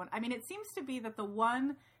or a bad one. I mean, it seems to be that the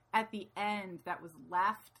one at the end that was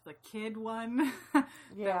left, the kid one, that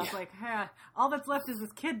was like, all that's left is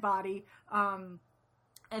this kid body, and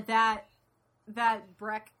that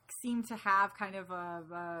Breck seemed to have kind of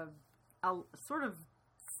a sort of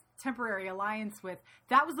temporary alliance with.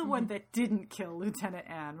 That was the one that didn't kill Lieutenant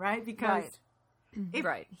Anne, right? Because if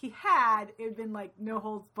he had, it would been like, no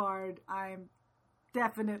holds barred, I'm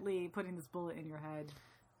definitely putting this bullet in your head.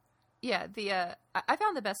 Yeah, I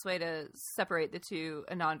found the best way to separate the two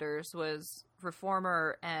Anandars was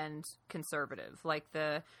reformer and conservative. Like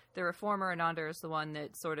the reformer Anandar is the one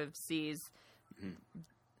that sort of sees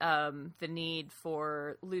the need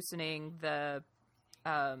for loosening the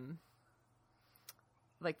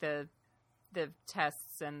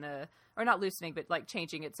tests and or not loosening, but like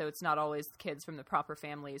changing it so it's not always kids from the proper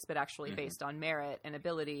families, but actually based on merit and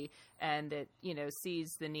ability, and it,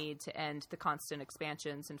 sees the need to end the constant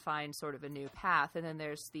expansions and find sort of a new path. And then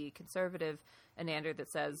there's the conservative Anandar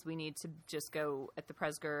that says we need to just go at the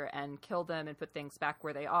Presger and kill them and put things back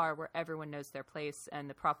where they are, where everyone knows their place and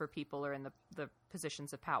the proper people are in the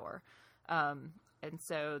positions of power. And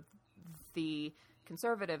so the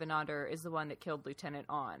conservative Anandar is the one that killed Lieutenant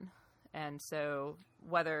On. And so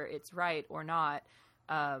whether it's right or not,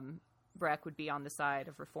 Breck would be on the side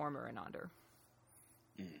of reformer Anandar.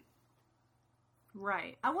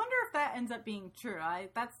 Right. I wonder if that ends up being true.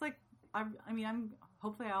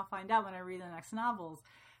 Hopefully I'll find out when I read the next novels.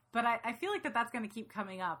 But I feel like that's going to keep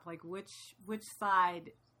coming up. Like, which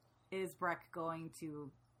side is Breck going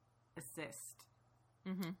to assist?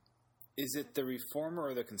 Mm-hmm. Is it the reformer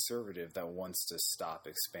or the conservative that wants to stop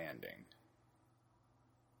expanding?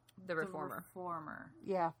 The reformer. The reformer.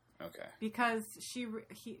 Yeah. Okay. Because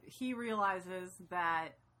he realizes that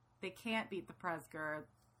they can't beat the Presger,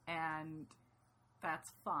 and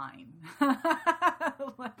that's fine.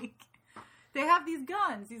 Like, they have these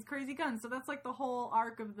guns, these crazy guns. So that's like the whole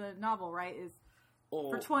arc of the novel, right? Is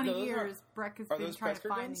for 20 years, Breck has been trying to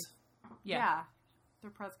find. Guns? Yeah.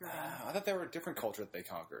 They're Presger guns. I thought they were a different culture that they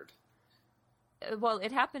conquered. Well,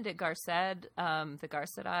 it happened at Garced, the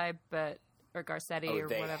Garcedi, or Garcetti or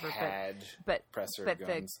whatever. But Presser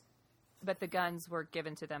guns. But the guns were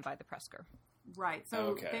given to them by the Presger. Right.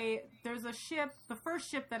 So there's a ship, the first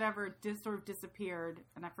ship that ever sort of disappeared,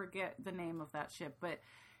 and I forget the name of that ship, but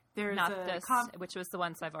there's which was the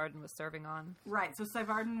one Syvarden was serving on. Right. So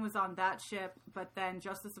Syvarden was on that ship, but then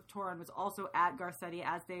Justice of Toron was also at Garcetti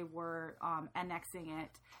as they were annexing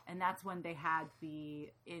it, and that's when they had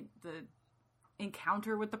the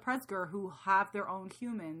encounter with the Presger, who have their own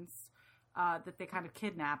humans that they kind of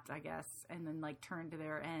kidnapped, I guess, and then like turned to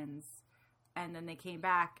their ends. And then they came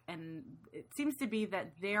back, and it seems to be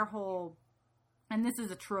that their whole, and this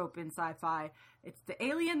is a trope in sci-fi, it's the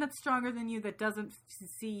alien that's stronger than you that doesn't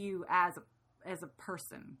see you as as a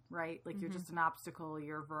person, right? Like, you're just an obstacle,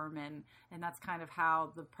 you're vermin, and that's kind of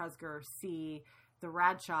how the Presger see the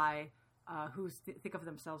Radshai, who think of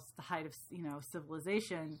themselves as the height of,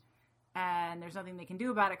 civilization, and there's nothing they can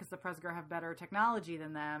do about it because the Presger have better technology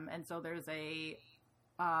than them, and so there's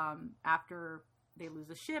after they lose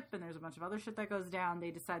a ship and there's a bunch of other shit that goes down,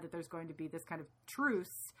 they decide that there's going to be this kind of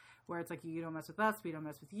truce where it's like, you don't mess with us, we don't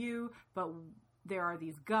mess with you, but there are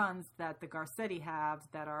these guns that the Garcetti have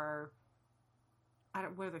that are,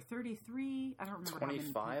 whether 33, I don't remember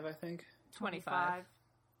 25, I think. 25.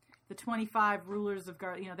 The 25 rulers of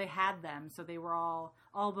they had them, so they were all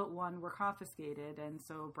but one were confiscated, and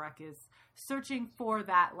so Breck is searching for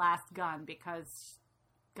that last gun because,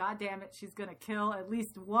 god damn it, she's gonna kill at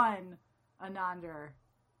least one Anandar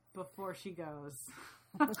before she goes.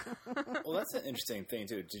 Well, that's an interesting thing,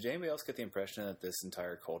 too. Did anybody else get the impression that this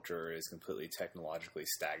entire culture is completely technologically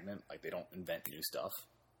stagnant? Like, they don't invent new stuff?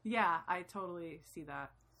 Yeah, I totally see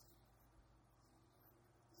that.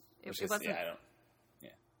 It wasn't...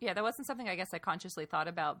 Yeah, that wasn't something I guess I consciously thought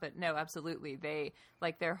about, but no, absolutely. They,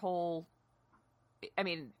 like, their whole... I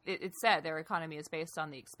mean, it's said their economy is based on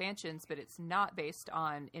the expansions, but it's not based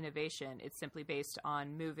on innovation. It's simply based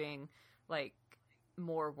on moving, like,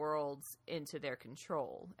 more worlds into their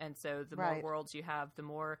control. And so the more worlds you have, the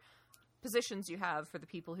more positions you have for the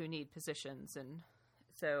people who need positions. And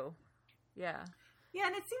so, yeah. Yeah,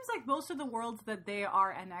 and it seems like most of the worlds that they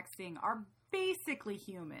are annexing are basically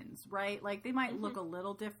humans, right? Like, they might look a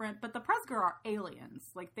little different, but the Presger are aliens.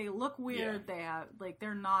 Like, they look weird. Yeah. They have, like,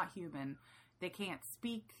 they're not human. They can't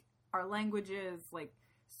speak our languages. Like,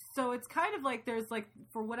 so it's kind of like there's, like,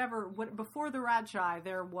 for before the Radshai,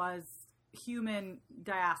 there was human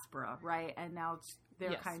diaspora, right? And now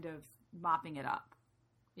they're kind of mopping it up.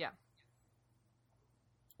 Yeah.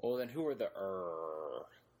 Well, then who are the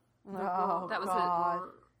that was God.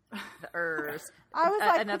 The Urs. I was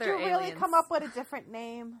like, another could you really aliens. come up with a different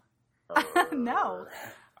name? No,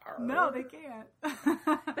 they can't.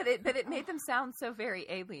 but it made them sound so very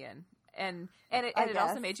alien, and it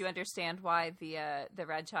also made you understand why the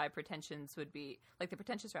Radshai pretensions would be like the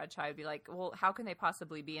pretentious Radshai would be like, well, how can they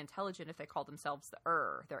possibly be intelligent if they call themselves the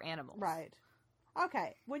They're animals, right?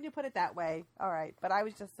 Okay, when you put it that way, all right. But I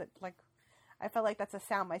was just like, I felt like that's a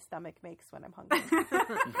sound my stomach makes when I'm hungry.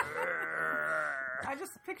 I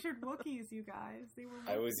just pictured Wookiees, you guys. They were.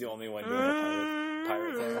 I was the only one doing a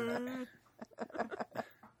pirate thing.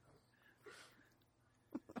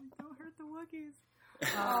 Don't hurt the Wookiees.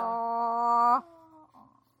 Aww.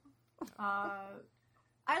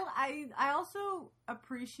 I also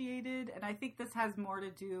appreciated, and I think this has more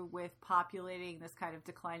to do with populating this kind of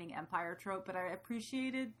declining empire trope, but I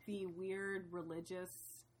appreciated the weird religious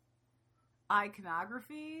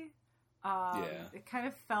iconography. It kind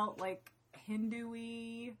of felt like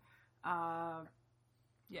Hindu-y.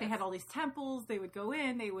 They had all these temples. They would go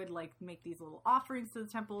in. They would like make these little offerings to the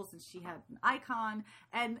temples, and she had an icon.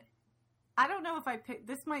 And I don't know if I picked.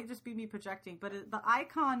 This might just be me projecting, but the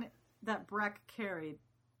icon that Breck carried,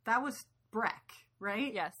 that was Breck,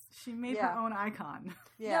 right? Yes, she made her own icon.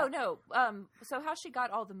 Yeah. No. So how she got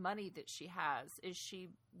all the money that she has is she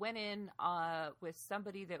went in with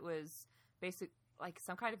somebody that was like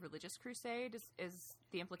some kind of religious crusade is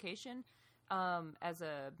the implication, as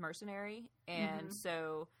a mercenary. And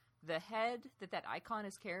so the head that icon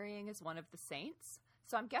is carrying is one of the saints.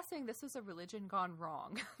 So I'm guessing this was a religion gone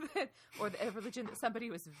wrong, or a religion that somebody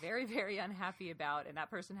was very, very unhappy about. And that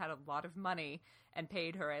person had a lot of money and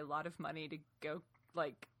paid her a lot of money to go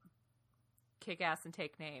like kick ass and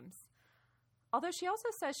take names. Although she also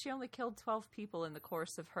says she only killed 12 people in the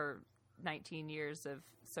course of her 19 years of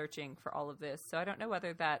searching for all of this. So I don't know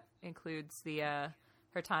whether that includes the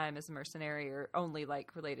her time as a mercenary or only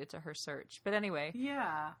like related to her search. But anyway.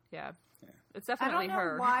 Yeah. It's definitely her. I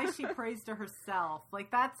don't know why she prays to herself.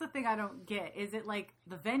 Like, that's the thing I don't get. Is it like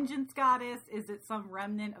the vengeance goddess? Is it some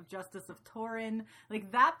remnant of Justice of Torin?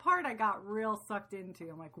 Like, that part I got real sucked into.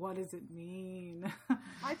 I'm like, what does it mean?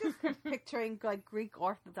 I just kept picturing like Greek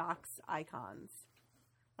Orthodox icons.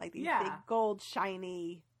 Like these big gold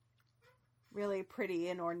shiny, really pretty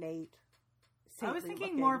and ornate. I was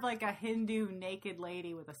thinking more of like a Hindu naked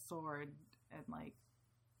lady with a sword and like.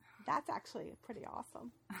 That's actually pretty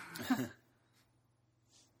awesome.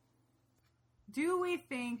 Do we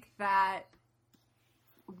think that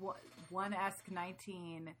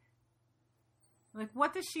 1ESC19, like,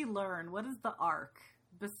 what does she learn? What is the arc?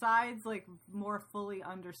 Besides, like, more fully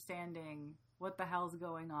understanding what the hell's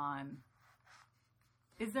going on.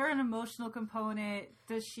 Is there an emotional component?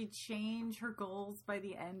 Does she change her goals by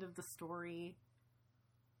the end of the story?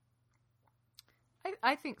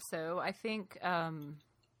 I think so. I think,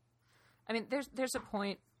 I mean, there's a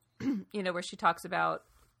point, where she talks about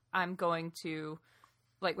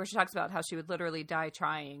where she talks about how she would literally die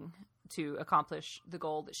trying to accomplish the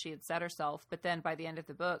goal that she had set herself. But then by the end of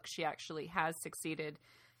the book, she actually has succeeded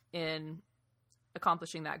in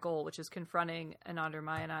accomplishing that goal, which is confronting Anandar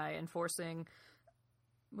Mayani and forcing,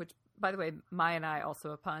 which, by the way, Mayani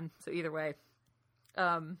also a pun. So either way.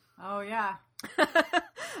 Oh, yeah.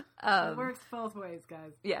 It works both ways,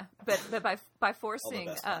 guys. Yeah. But by forcing,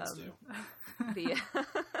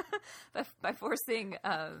 by forcing,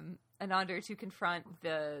 Anandar to confront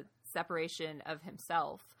the separation of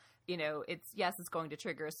himself, it's going to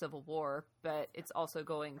trigger a civil war, but it's also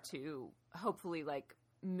going to hopefully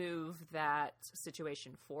move that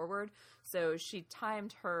situation forward. So she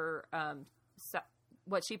timed her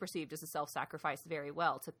what she perceived as a self-sacrifice very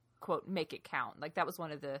well to, quote, make it count. That was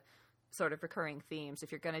one of the sort of recurring themes.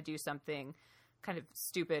 If you're going to do something kind of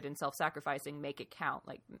stupid and self-sacrificing, make it count.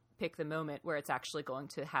 Pick the moment where it's actually going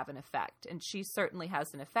to have an effect. And she certainly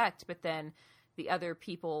has an effect, but then the other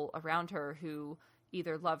people around her who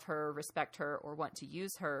either love her, respect her, or want to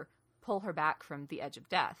use her pull her back from the edge of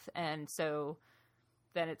death. And so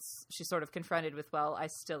then she's sort of confronted with, well, I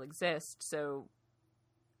still exist, so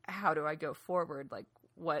how do I go forward?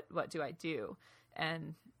 What do I do?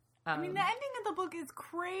 And I mean, the ending of the book is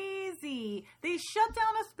crazy. They shut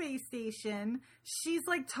down a space station. She's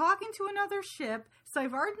talking to another ship.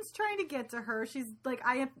 Seivarden's trying to get to her. She's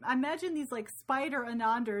I imagine these spider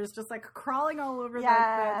Anandars just crawling all over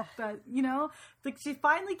that, she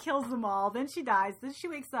finally kills them all. Then she dies. Then she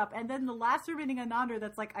wakes up, and then the last remaining Anandar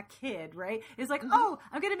that's a kid, right, is oh,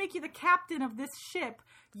 I'm gonna make you the captain of this ship.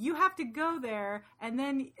 You have to go there, and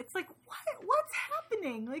then it's what's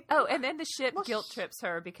happening? And then the ship guilt trips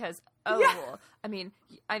her because I mean,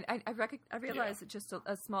 I realize that just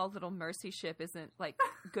a small little mercy ship isn't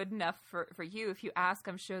good enough for you. If you ask,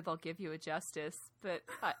 I'm sure they'll give you a justice, but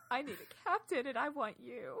I need a captain, and I want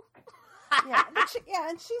you.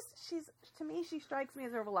 And she's to me, she strikes me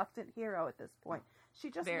as a reluctant hero at this point. She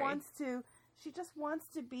just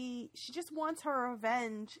wants her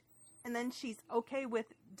revenge. And then she's okay with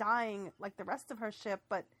dying like the rest of her ship,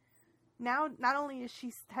 but now not only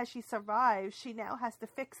has she survived, she now has to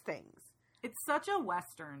fix things. It's such a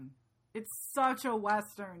Western. It's such a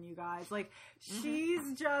Western, you guys. She's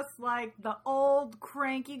just the old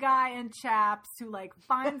cranky guy in Chaps who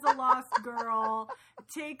finds a lost girl,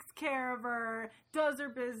 takes care of her, does her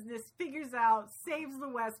business, figures out, saves the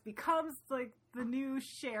West, becomes the new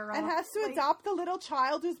sheriff. And has to adopt the little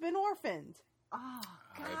child who's been orphaned. Oh,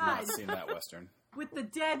 God. I have not seen that Western. With the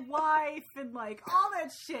dead wife and all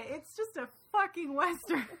that shit. It's just a fucking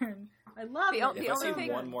Western. I love it. If I see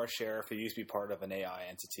one more sheriff who used to be part of an AI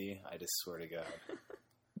entity, I just swear to God.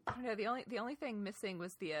 I don't know. The only thing missing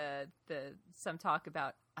was the some talk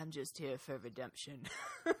about I'm just here for redemption.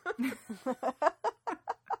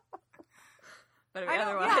 But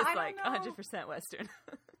otherwise, 100% Western.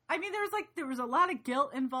 I mean, there was a lot of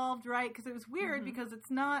guilt involved, right? Because it was weird because it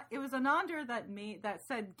was Anandar that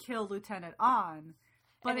said kill Lieutenant An,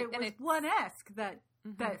 but it was One Esk that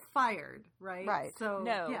fired, right? Right. So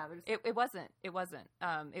no, it wasn't. It wasn't.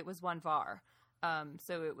 It was One Var.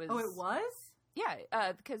 So it was. Oh, it was. Yeah,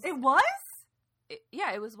 because it was.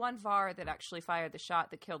 It was One Var that actually fired the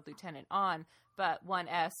shot that killed Lieutenant An, but One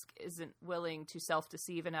Esk isn't willing to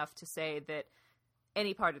self-deceive enough to say that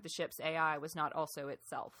any part of the ship's AI was not also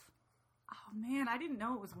itself. Oh man, I didn't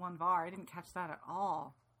know it was One Var. I didn't catch that at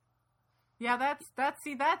all. Yeah,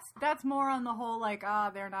 that's more on the whole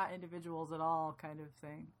they're not individuals at all kind of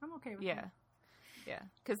thing. I'm okay with that. Yeah,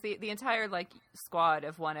 because the entire squad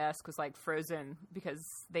of One Esk was frozen because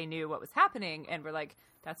they knew what was happening and were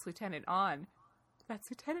that's Lieutenant An. That's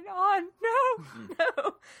Lieutenant An.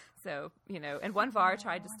 No. So and One Var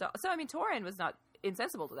tried to stall. So I mean, Torin was not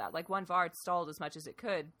insensible to that. One Var stalled as much as it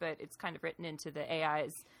could, but it's kind of written into the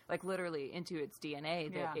AI's, literally into its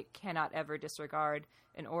DNA that it cannot ever disregard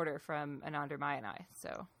an order from Anandar Mayani.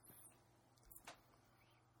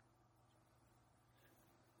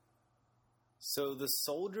 So the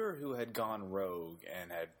soldier who had gone rogue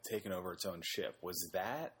and had taken over its own ship, was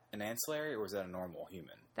that an ancillary or was that a normal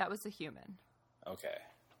human? That was a human. Okay.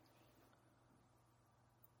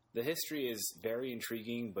 The history is very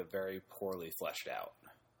intriguing, but very poorly fleshed out.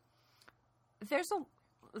 There's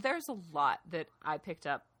a lot that I picked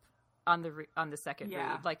up on the second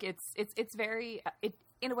read. It's very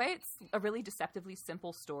in a way it's a really deceptively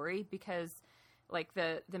simple story because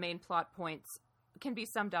the main plot points can be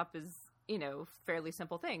summed up as fairly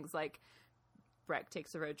simple things Breck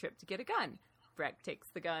takes a road trip to get a gun. Breck takes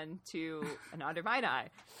the gun to an Under Mine Eye.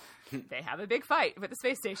 They have a big fight with the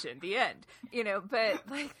space station. The end. But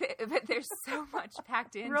but there's so much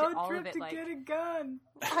packed into Road all trip of it. to Like, get a gun.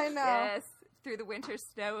 I know. yes, through the winter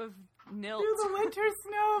snow of Nilt. Through the winter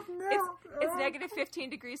snow of Nilt. It's negative 15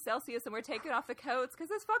 degrees Celsius, and we're taking off the coats because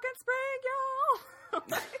it's fucking spring,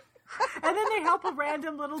 y'all. And then they help a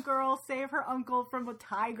random little girl save her uncle from a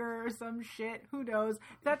tiger or some shit. Who knows?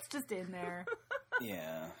 That's just in there.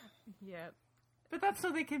 Yeah. Yep. But that's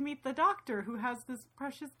so they can meet the doctor who has this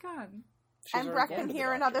precious gun. She's And already Breck gone can to the hear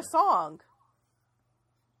doctor. another song.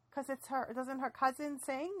 Because it's her, doesn't her cousin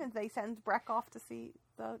sing? And they send Breck off to see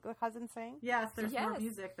the cousin sing? Yes, there's more Yes.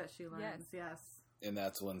 music that she learns. Yes. And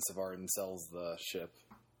that's when Savardin sells the ship.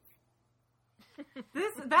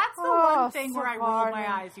 That's the Oh, one thing where I rolled my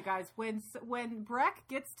Savardin. eyes, you guys. When Breck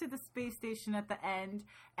gets to the space station at the end,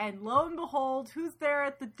 and lo and behold, who's there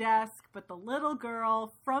at the desk but the little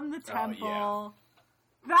girl from the temple?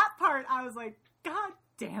 That part, I was like, God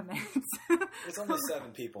damn it! There's only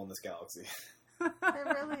 7 people in this galaxy. It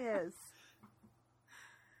really is.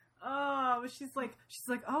 Oh, she's like,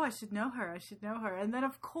 oh, I should know her. And then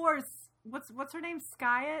of course, what's her name?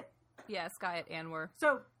 Skyet. Yeah, Sky at Anwar.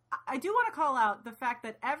 So I do want to call out the fact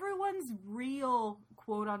that everyone's real,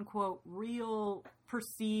 quote unquote, real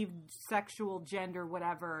perceived sexual gender,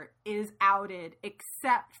 whatever, is outed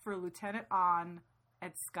except for Lieutenant An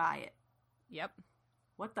and Skyet. Yep.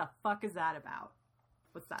 What the fuck is that about?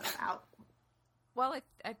 What's that about? Well,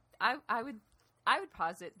 I would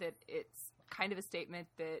posit that it's kind of a statement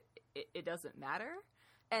that it doesn't matter,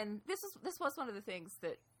 and this was one of the things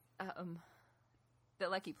that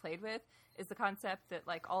that Lecky played with, is the concept that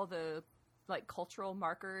like all the like cultural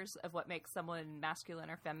markers of what makes someone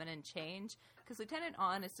masculine or feminine change, because Lieutenant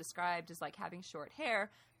An is described as like having short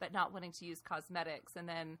hair but not wanting to use cosmetics, and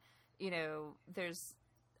then there's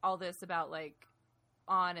all this about like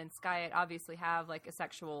An and Skyet obviously have like a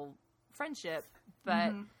sexual friendship,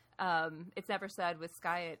 but it's never said with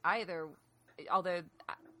Skyet either, although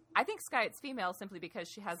I think Skyet's female simply because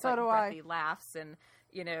she has So like do I. breathy laughs and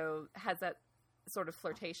has that sort of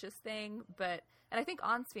flirtatious thing, and I think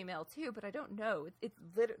An's female too, but I don't know. It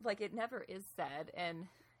it never is said, and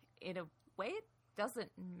in a way it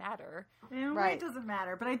doesn't matter. In a way, Right. it doesn't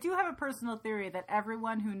matter. But I do have a personal theory that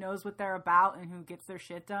everyone who knows what they're about and who gets their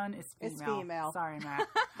shit done is female. Is female. Sorry, Matt.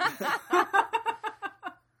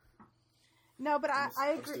 No, but I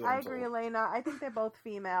I'm agree. still I untold. agree, Elena. I think they're both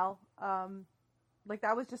female. Like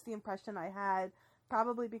that was just the impression I had.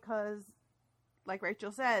 Probably because, like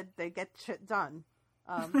Rachel said, they get shit done.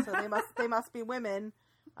 So they must be women.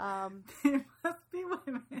 It must be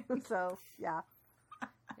women. So yeah.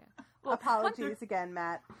 Well, Apologies again,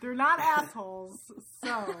 Matt. They're not assholes,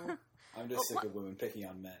 so I'm just sick of women picking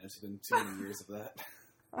on men. It's been too many years of that.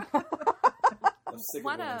 I'm sick of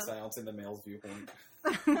One, women silencing the male's viewpoint.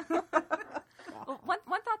 Well,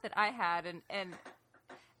 one thought that I had, and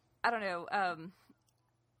I don't know,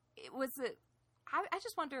 it was that I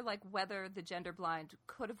just wonder like whether The Gender Blind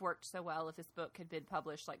could have worked so well if this book had been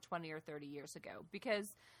published like 20 or 30 years ago, because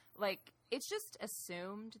like it's just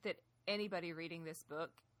assumed that anybody reading this book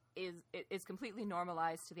is completely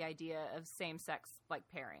normalized to the idea of same-sex like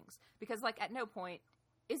pairings, because like at no point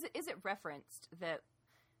is it referenced that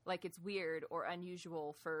like it's weird or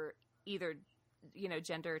unusual for either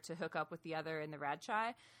gender to hook up with the other in the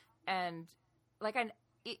Radchai. And like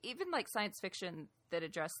even like science fiction that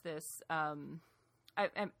addressed this,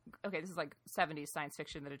 okay, this is like 70s science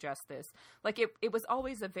fiction that addressed this, like it was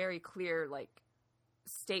always a very clear like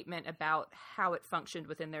statement about how it functioned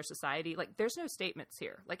within their society. Like there's no statements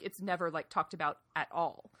here, like it's never like talked about at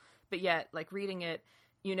all, but yet like reading it,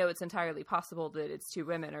 it's entirely possible that it's 2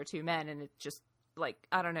 women or 2 men, and it just like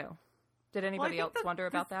I don't know, did anybody think else wonder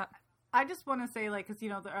about that? I just want to say, like, because,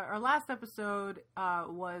 our last episode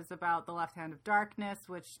was about The Left Hand of Darkness,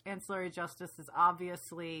 which Ancillary Justice is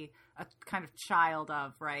obviously a kind of child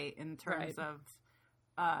of, right, in terms Right.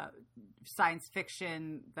 of science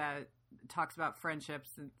fiction that talks about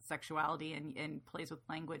friendships and sexuality and plays with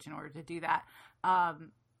language in order to do that.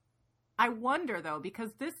 I wonder, though, because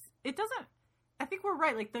it doesn't, I think we're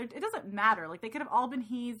right. Like, it doesn't matter. Like, they could have all been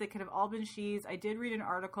he's, they could have all been she's. I did read an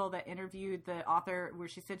article that interviewed the author where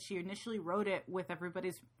she said she initially wrote it with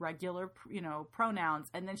everybody's regular, pronouns,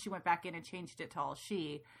 and then she went back in and changed it to all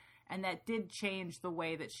she, and that did change the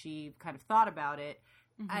way that she kind of thought about it.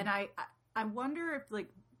 Mm-hmm. And I wonder if, like,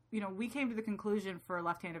 we came to the conclusion for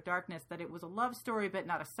Left Hand of Darkness that it was a love story, but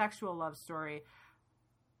not a sexual love story.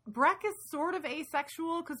 Breck is sort of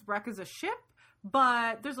asexual because Breck is a ship,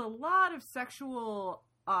 but there's a lot of sexual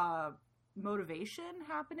motivation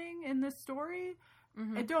happening in this story.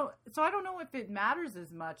 Mm-hmm. I don't know if it matters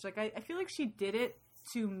as much. Like, I feel like she did it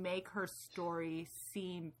to make her story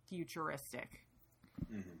seem futuristic.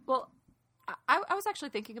 Mm-hmm. Well, I was actually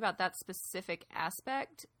thinking about that specific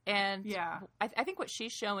aspect, and I think what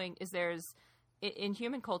she's showing is in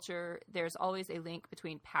human culture, there's always a link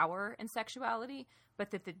between power and sexuality,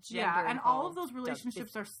 but that the gender and all of those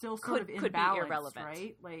relationships are still sort of imbalanced, could be irrelevant,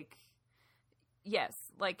 right? Like, yes,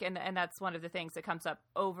 like, and that's one of the things that comes up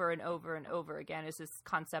over and over and over again is this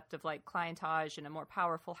concept of like clientage and a more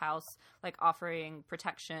powerful house, like offering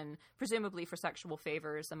protection, presumably for sexual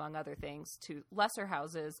favors, among other things, to lesser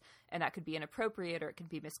houses, and that could be inappropriate or it could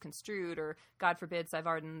be misconstrued, or God forbid,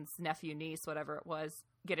 Syvarden's nephew, niece, whatever it was,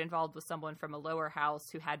 get involved with someone from a lower house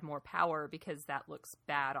who had more power because that looks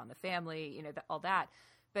bad on the family, you know, all that.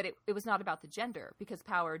 But it was not about the gender, because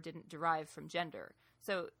power didn't derive from gender.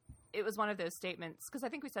 So it was one of those statements, because I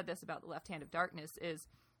think we said this about The Left Hand of Darkness, is,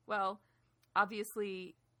 well,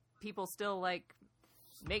 obviously people still, like,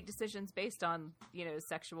 make decisions based on, you know,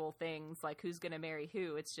 sexual things, like who's going to marry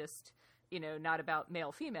who. It's just, you know, not about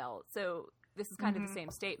male-female. So this is kind of the same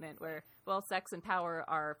statement where, well, sex and power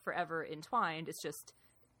are forever entwined. It's just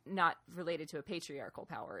not related to a patriarchal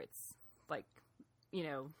power. It's like, you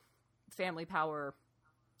know, family power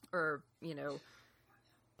or, you know,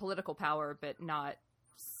 political power, but not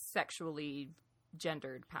sexually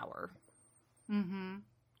gendered power. Mm-hmm.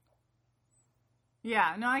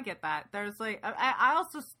 Yeah, no, I get that. There's like, I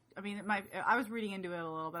also, I mean, I was reading into it a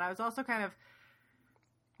little, but I was also kind of,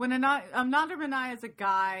 when Nader Manai is a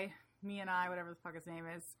guy, whatever the fuck his name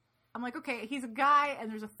is, I'm like, okay, he's a guy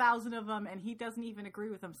and there's 1,000 of them and he doesn't even agree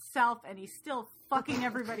with himself and he's still fucking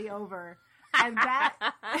everybody over. And that,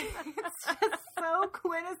 it's just so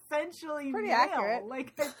quintessentially pretty male. accurate.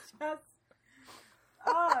 Like, it's just,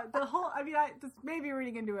 the whole, I mean, I just maybe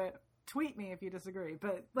reading into it, tweet me if you disagree,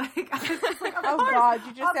 but like, I was just like, oh course, God,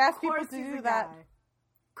 you just asked people to he's do a that. guy.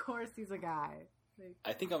 Of course he's a guy. Like,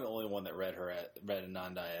 I think I'm the only one that read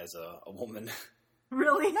Ananda as a woman.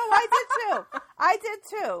 Really? No, I did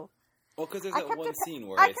too. Well, because there's I that kept one scene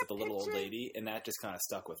where I it's kept the little old picturing- lady, and that just kind of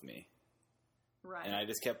stuck with me. Right. And I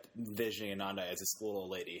just kept envisioning Ananda as this little old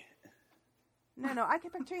lady. No, I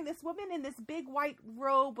kept picturing this woman in this big white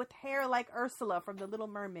robe with hair like Ursula from The Little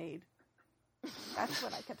Mermaid. That's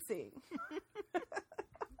what I kept seeing.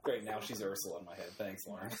 Great, now she's Ursula in my head. Thanks,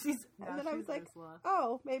 Lauren. And then I was like,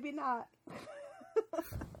 oh, maybe not.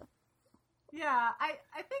 Yeah, I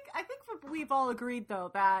think we've all agreed though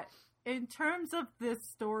that in terms of this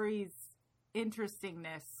story's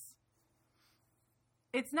interestingness,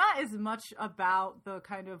 it's not as much about the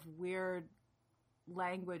kind of weird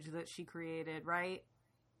language that she created, right?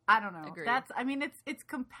 I don't know. Agreed. It's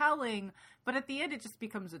compelling, but at the end it just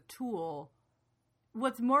becomes a tool.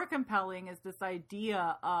 What's more compelling is this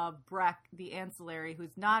idea of Breck, the ancillary,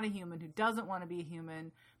 who's not a human, who doesn't want to be a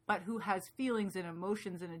human, but who has feelings and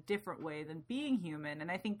emotions in a different way than being human.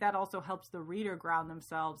 And I think that also helps the reader ground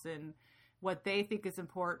themselves in what they think is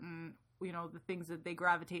important, you know, the things that they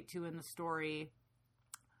gravitate to in the story.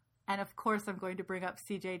 And of course, I'm going to bring up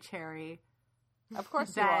CJ Cherry. Of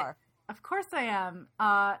course you are. Of course I am.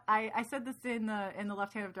 I said this in the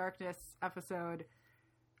Left Hand of Darkness episode.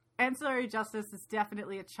 Ancillary Justice is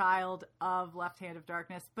definitely a child of Left Hand of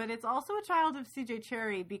Darkness, but it's also a child of CJ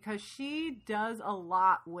Cherry because she does a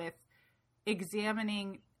lot with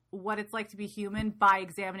examining what it's like to be human by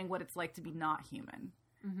examining what it's like to be not human.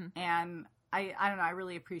 Mm-hmm. And I don't know, I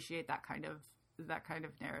really appreciate that kind of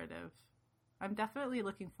narrative. I'm definitely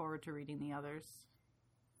looking forward to reading the others.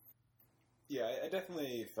 Yeah, I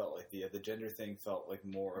definitely felt like the gender thing felt like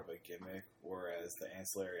more of a gimmick, whereas the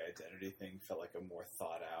ancillary identity thing felt like a more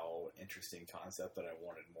thought out, interesting concept that I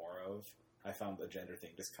wanted more of. I found the gender thing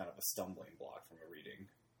just kind of a stumbling block from a reading.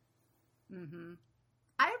 Mm-hmm.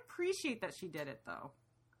 I appreciate that she did it, though.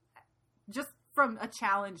 Just from a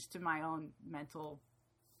challenge to my own mental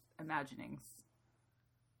imaginings.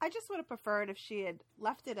 I just would have preferred if she had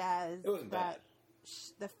left it as It wasn't bad.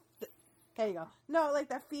 There you go. No, like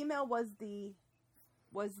that female was the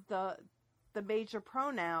major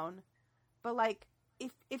pronoun, but like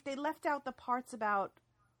if they left out the parts about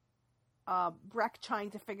Breck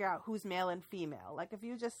trying to figure out who's male and female, like if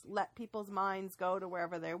you just let people's minds go to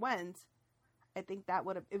wherever they went, I think it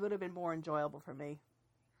would have been more enjoyable for me.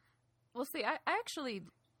 Well, see, I actually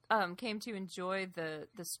came to enjoy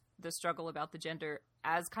the struggle about the gender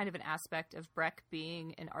as kind of an aspect of Breck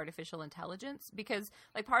being an artificial intelligence, because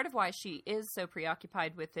like part of why she is so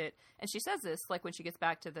preoccupied with it, and she says this like when she gets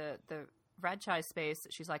back to the Radchai space,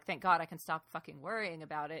 she's like, thank God I can stop fucking worrying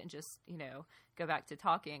about it and just, you know, go back to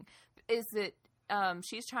talking, is that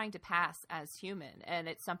she's trying to pass as human, and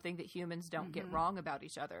it's something that humans don't get wrong about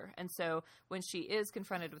each other. And so when she is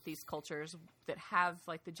confronted with these cultures that have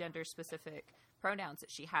like the gender specific pronouns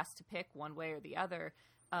that she has to pick one way or the other,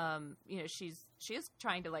 she is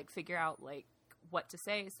trying to like figure out like what to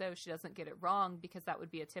say so she doesn't get it wrong, because that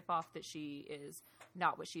would be a tip off that she is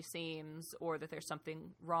not what she seems, or that there's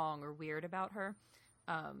something wrong or weird about her.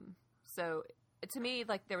 So to me,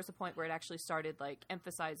 like, there was a point where it actually started like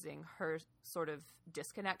emphasizing her sort of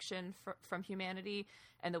disconnection from humanity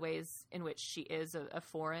and the ways in which she is a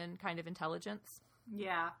foreign kind of intelligence.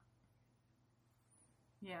 Yeah.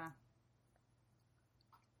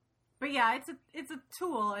 But yeah, it's a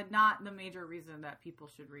tool and not the major reason that people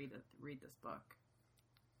should read this book.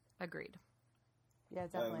 Agreed. Yeah, I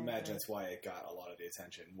definitely. imagine that's why it got a lot of the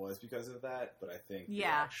attention, was because of that, but I think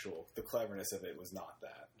the cleverness of it was not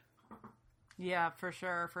that. Yeah, for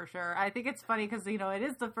sure. I think it's funny because, it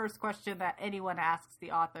is the first question that anyone asks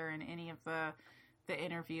the author in any of the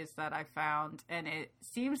interviews that I found. And it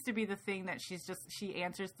seems to be the thing that she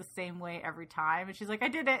answers the same way every time. And she's like, I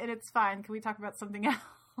did it and it's fine. Can we talk about something else?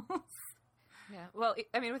 Yeah. Well,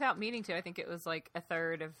 I mean, without meaning to, I think it was like a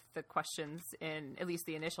third of the questions in at least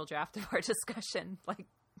the initial draft of our discussion, like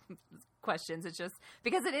questions. It's just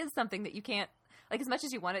because it is something that you can't, like, as much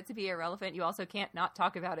as you want it to be irrelevant, you also can't not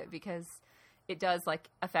talk about it, because it does like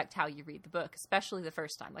affect how you read the book, especially the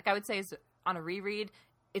first time. Like, I would say on a reread,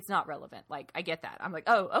 it's not relevant. Like, I get that. I'm like,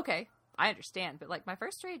 oh, okay, I understand. But like my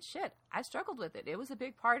first read, shit, I struggled with it. It was a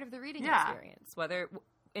big part of the reading experience, whether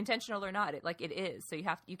intentional or not. It is. So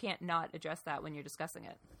you can't not address that when you're discussing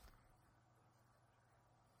it.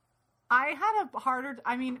 I had a harder,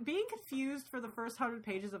 being confused for the first 100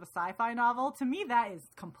 pages of a sci-fi novel, to me that is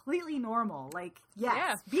completely normal. Like,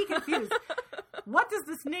 yes, be confused. What does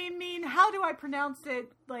this name mean? How do I pronounce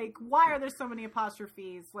it? Like, why are there so many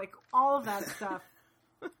apostrophes? Like, all of that stuff.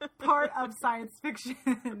 Part of science fiction.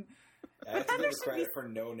 I have to give her credit for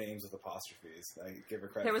no names with apostrophes. I give her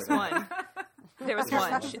credit. There was for one. There was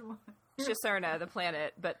one. Shisarna, the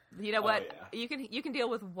planet. But you know what? Yeah. You can deal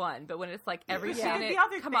with one. But when it's like every She planet, did the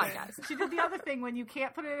other come thing. on, guys. She did the other thing. When you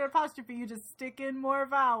can't put it in an apostrophe, you just stick in more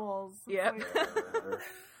vowels. Yep.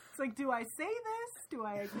 It's like, do I say this? Do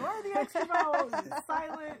I ignore the extra vowels? Is it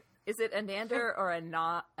silent? Is it a nander or a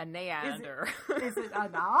neander? Is it a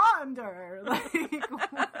nander? Like,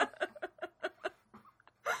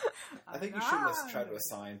 I think you should try to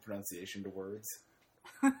assign pronunciation to words.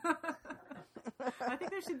 I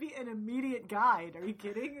think there should be an immediate guide. Are you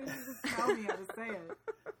kidding? You just tell me how to say it.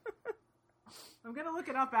 I'm going to look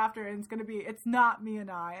it up after, and it's not me and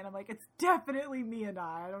I. And I'm like, it's definitely me and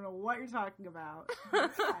I. I don't know what you're talking about.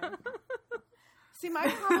 See, my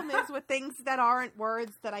problem is with things that aren't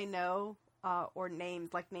words that I know, or names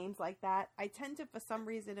like that. I tend to, for some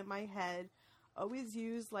reason in my head, always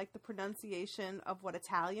use like the pronunciation of what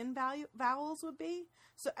Italian vowels would be.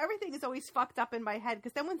 So everything is always fucked up in my head,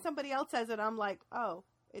 because then when somebody else says it, I'm like, oh,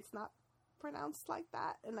 it's not pronounced like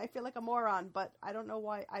that, and I feel like a moron, but I don't know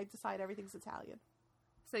why I decide everything's Italian.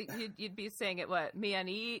 So you'd be saying it what? Me and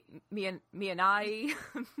I?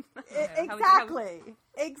 Exactly.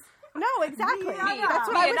 No, exactly. That's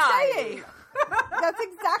what I was saying. That's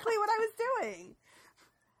exactly what I was doing.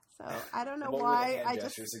 So I don't know why were the hand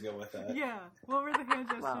gestures to go with that? Yeah. What were the hand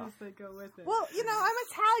gestures that go with it? Well, I'm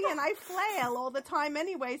Italian. I flail all the time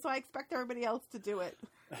anyway, so I expect everybody else to do it.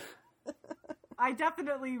 I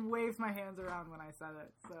definitely waved my hands around when I said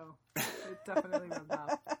it, so it definitely rubbed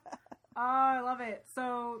off. Oh, I love it.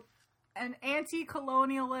 So, an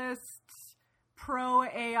anti-colonialist,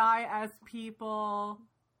 pro-AI as people,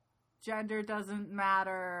 gender doesn't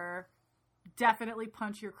matter, definitely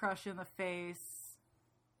punch your crush in the face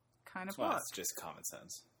kind of book. That's just common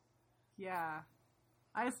sense. Yeah.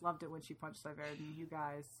 I just loved it when she punched Syverden, you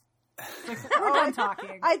guys. Like, we're done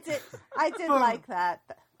talking. I did like that.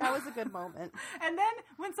 That was a good moment. And then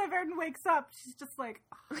when Syverden wakes up, she's just like,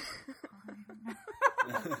 oh,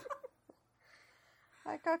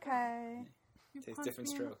 like, okay. Takes different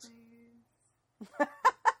strokes.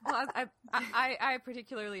 Well, I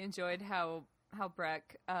particularly enjoyed how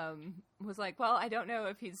Breck was like, well, I don't know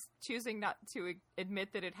if he's choosing not to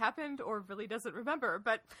admit that it happened or really doesn't remember,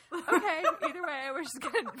 but okay, either way, we're just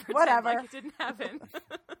gonna pretend like it didn't happen.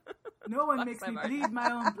 No one makes me bleed my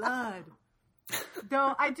own blood.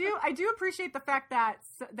 Though I do appreciate the fact that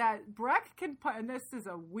Breck can put, and this is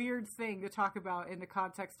a weird thing to talk about in the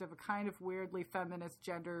context of a kind of weirdly feminist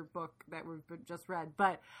gender book that we've just read,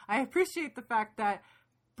 but I appreciate the fact that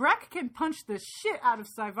Breck can punch the shit out of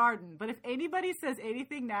Syvarden, but if anybody says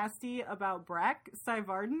anything nasty about Breck,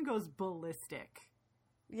 Syvarden goes ballistic.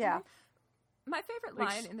 Yeah. My favorite Like,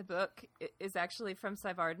 line in the book is actually from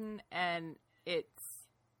Sy Varden, and it's,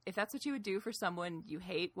 if that's what you would do for someone you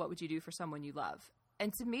hate, what would you do for someone you love?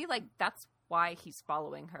 And to me, like, that's why he's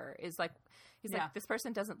following her, is like, he's like, this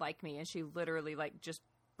person doesn't like me, and she literally, like, just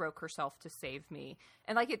broke herself to save me.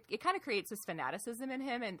 And, like, it kind of creates this fanaticism in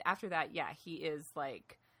him, and after that, yeah, he is,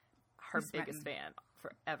 like, her biggest fan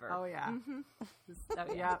forever. Oh, yeah. Mm-hmm.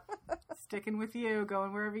 Oh, yeah. Yep. Sticking with you,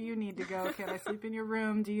 going wherever you need to go. Can I sleep in your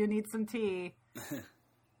room? Do you need some tea?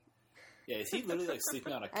 Yeah, is he literally like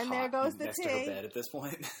sleeping on a And cot there goes the next to her tea. bed at this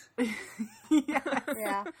point? Yes.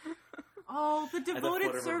 Yeah. Oh, the foot devoted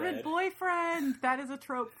of her servant bed. boyfriend. That is a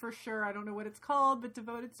trope for sure. I don't know what it's called, but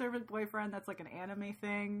devoted servant boyfriend, that's like an anime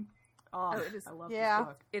thing. Oh, it is. I love Yeah. this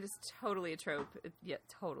book. It is totally a trope. Yeah,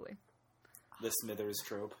 totally. The Smithers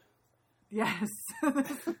trope. Yes.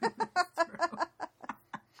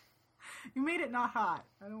 You made it not hot.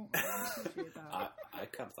 I don't appreciate that. I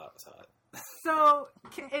kind of thought it was hot. So,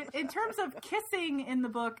 in terms of kissing in the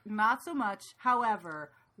book, not so much.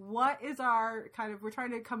 However, what is our kind of, we're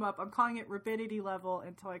trying to come up, I'm calling it rabidity level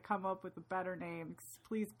until I come up with a better name.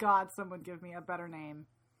 Please, God, someone give me a better name.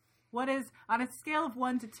 What is, on a scale of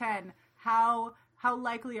 1 to 10, how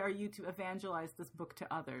likely are you to evangelize this book to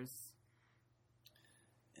others?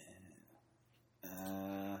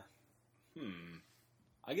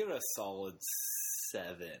 I give it a solid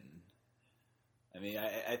 7. I mean,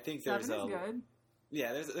 I think there's 7 is good.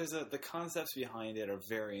 Yeah, there's the concepts behind it are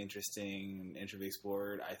very interesting and to be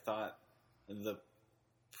explored. I thought the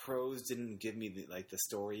prose didn't give me the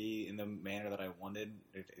story in the manner that I wanted.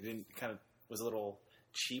 It didn't, kind of was a little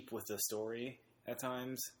cheap with the story at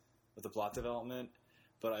times with the plot development,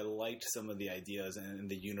 but I liked some of the ideas and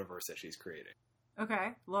the universe that she's creating. Okay,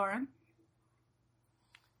 Lauren?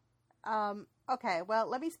 Okay, well,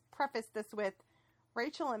 let me preface this with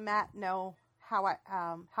Rachel and Matt know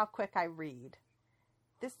how quick I read.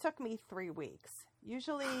 This took me 3 weeks.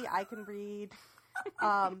 Usually I can read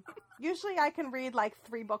like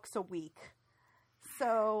 3 books a week.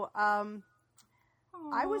 So,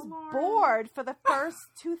 I was Lauren. bored for the first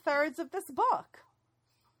 2/3 of this book.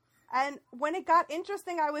 And when it got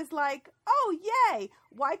interesting, I was like, oh, yay.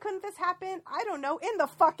 Why couldn't this happen? I don't know, in the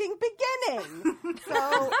fucking beginning.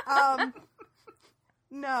 So,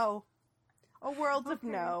 no. A world of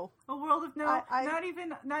no. A world of no. Not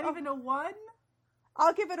even a 1?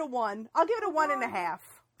 I'll give it a 1. I'll give it a 1.5.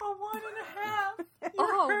 A 1.5. You're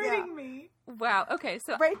Oh, hurting me. Wow. Okay.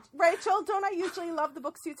 So Rachel, don't I usually love the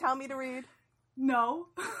books you tell me to read? No.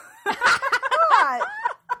 What?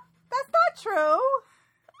 That's not true.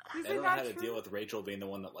 Is I it don't know not how to true? deal with Rachel being the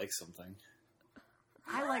one that likes something.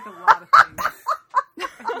 I like a lot of things.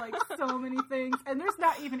 I like so many things. And there's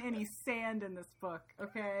not even any sand in this book,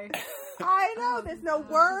 okay? I know. There's no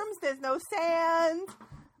worms. There's no sand.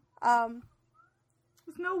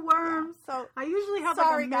 There's no worms. Yeah, so I usually have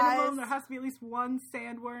sorry, like a minimum. guys. There has to be at least one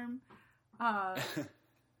sandworm.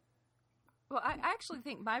 Well, I actually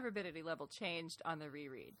think my rabidity level changed on the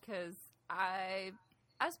reread because I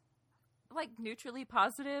was like neutrally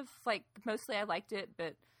positive. Like mostly I liked it,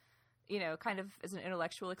 but you know, kind of as an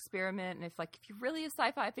intellectual experiment. And if you're really a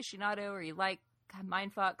sci-fi aficionado or you like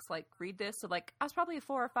mindfucks, like read this. So like I was probably a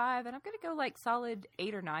 4 or 5, and I'm gonna go like solid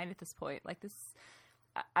 8 or 9 at this point. Like this,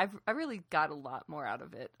 I really got a lot more out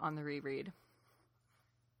of it on the reread.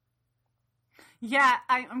 Yeah,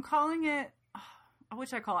 I'm calling it. What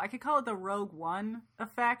should I call it? I could call it the Rogue One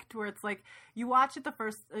effect, where it's like you watch it the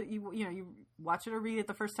first, you watch it or read it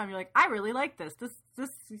the first time. You're like, I really like this. This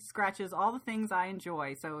scratches all the things I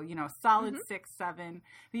enjoy. So solid 6, 7.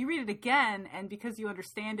 But you read it again, and because you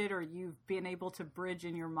understand it or you've been able to bridge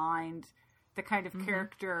in your mind the kind of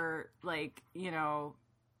character, like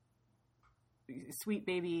sweet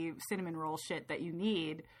baby cinnamon roll shit that you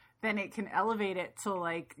need, then it can elevate it to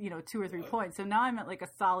 2 or 3 points. So now I'm at like a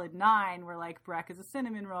solid 9, where like Breck is a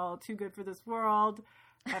cinnamon roll, too good for this world,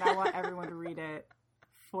 and I want everyone to read it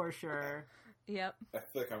for sure. Yep. I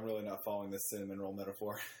feel like I'm really not following this cinnamon roll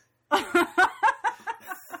metaphor.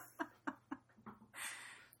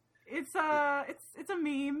 It's a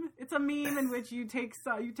meme. It's a meme in which you take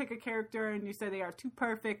a character and you say they are too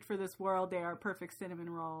perfect for this world. They are a perfect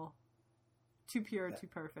cinnamon roll, too pure, too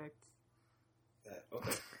perfect.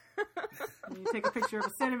 Okay. And you take a picture of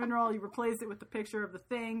a cinnamon roll, you replace it with the picture of the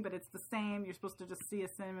thing, but it's the same. You're supposed to just see a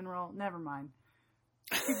cinnamon roll. Never mind.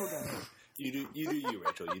 People get it. You do you,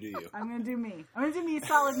 Rachel. You do you. I'm going to do me. I'm going to do me a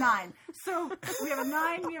solid 9. So we have a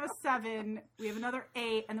 9, we have a 7, we have another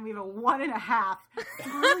 8, and then we have a 1.5.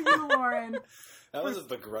 Screw you, Lauren. That was a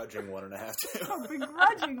begrudging 1.5 too. A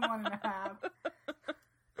begrudging 1.5.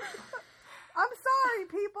 I'm sorry,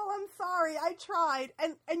 people. I'm sorry. I tried.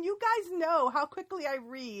 And you guys know how quickly I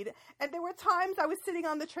read. And there were times I was sitting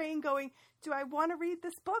on the train going, do I want to read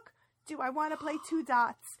this book? Do I want to play Two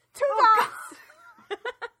Dots? Two Dots!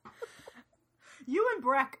 You and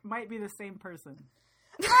Breck might be the same person.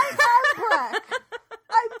 I am Breck.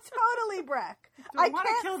 I'm totally Breck. Do I want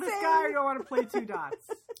to kill this guy or do I want to play Two Dots?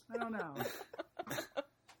 I don't know.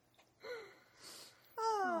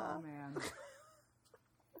 Oh, man.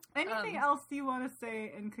 Anything else you want to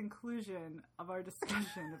say in conclusion of our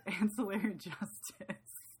discussion of ancillary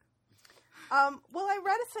justice? Well, I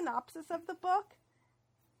read a synopsis of the book,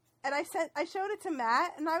 and I showed it to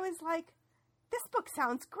Matt, and I was like, this book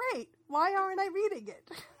sounds great. Why aren't I reading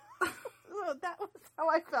it? So that was how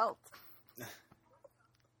I felt.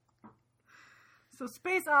 So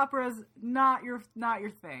space opera's not your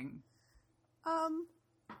thing.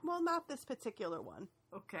 Well, not this particular one.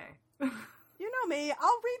 Okay. You know me,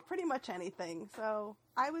 I'll read pretty much anything, so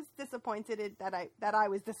I was disappointed that I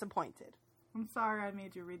was disappointed. I'm sorry I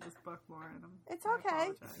made you read this book, Lauren. It's I okay.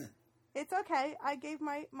 apologize. It's okay. I gave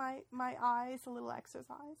my eyes a little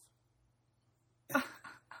exercise.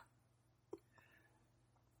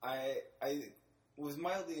 I was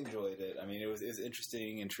mildly enjoyed it. I mean, it was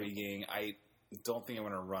interesting, intriguing. I don't think I'm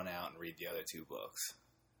going to run out and read the other two books.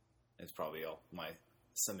 It's probably all my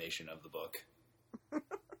summation of the book.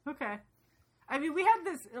 Okay. I mean, we had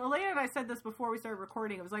this, Elena and I said this before we started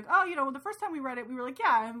recording. It was like, the first time we read it, we were like,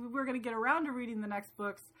 yeah, and we were going to get around to reading the next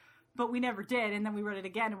books, but we never did. And then we read it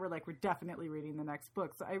again, and we're like, we're definitely reading the next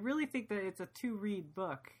book. So I really think that it's a 2-read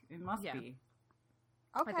book. It must be.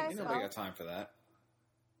 Okay. You know, I got time for that.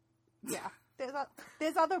 Yeah.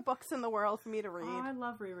 There's other books in the world for me to read. Oh, I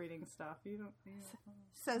love rereading stuff.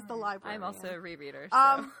 Says the library. I'm also a rereader. So.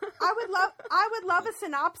 I would love a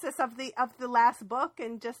synopsis of the last book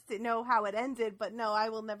and just to know how it ended. But no, I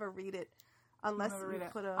will never read it unless you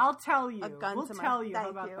put a. I'll tell you. A gun we'll to my. tell you. Thank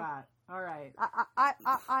How about you. that? All right.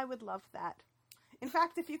 I would love that. In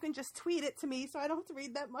fact, if you can just tweet it to me, so I don't have to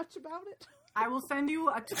read that much about it. I will send you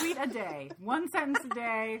a tweet a day, 1 sentence a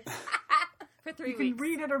day. For 3 you weeks. You can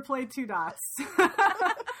read it or play Two Dots.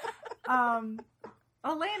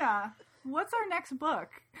 Elena, what's our next book?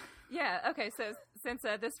 Yeah, okay, so since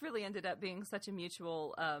this really ended up being such a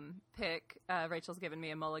mutual pick, Rachel's given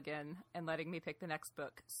me a mulligan and letting me pick the next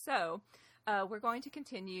book. So we're going to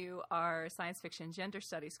continue our science fiction gender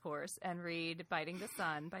studies course and read Biting the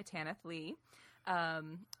Sun by Tanith Lee,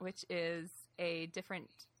 which is a different,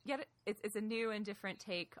 yet it's a new and different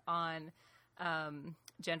take on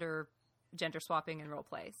gender swapping and role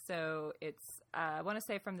play. So it's, I want to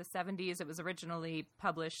say from the 70s. It was originally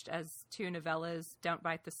published as 2 novellas, Don't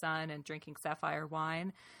Bite the Sun and Drinking Sapphire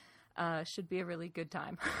Wine. Should be a really good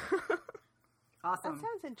time. Awesome. That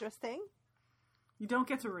sounds interesting. You don't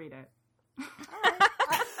get to read it. All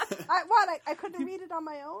right. I couldn't read it on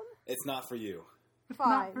my own? It's not for you. Fine.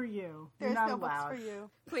 Not for you. There's You're not no allowed. books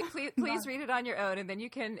for you. Please read it on your own, and then you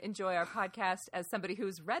can enjoy our podcast as somebody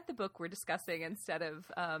who's read the book we're discussing instead of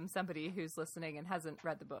somebody who's listening and hasn't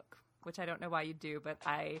read the book, which I don't know why you do, but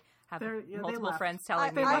I have multiple friends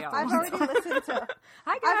telling me they are. I've already listened to.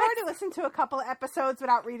 Hi, guys. I've already listened to a couple of episodes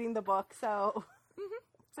without reading the book, so.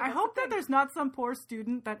 I hope that there's not some poor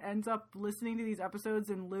student that ends up listening to these episodes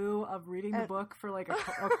in lieu of reading the book for like a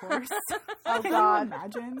course. Oh, Can God. you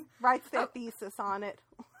imagine? Writes their thesis on it.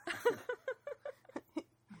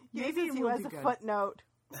 Maybe Uses it you will as be a good. footnote.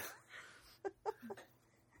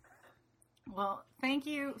 Well, thank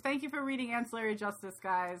you for reading Ancillary Justice,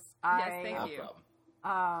 guys. Thank No you.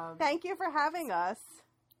 problem. Thank you for having us.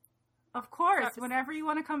 Of course, whenever you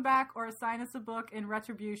want to come back or assign us a book in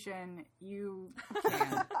retribution, you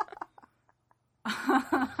can.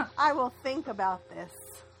 I will think about this.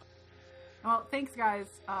 Well, thanks, guys.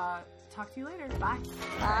 Talk to you later. Bye.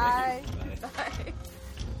 Bye. Bye.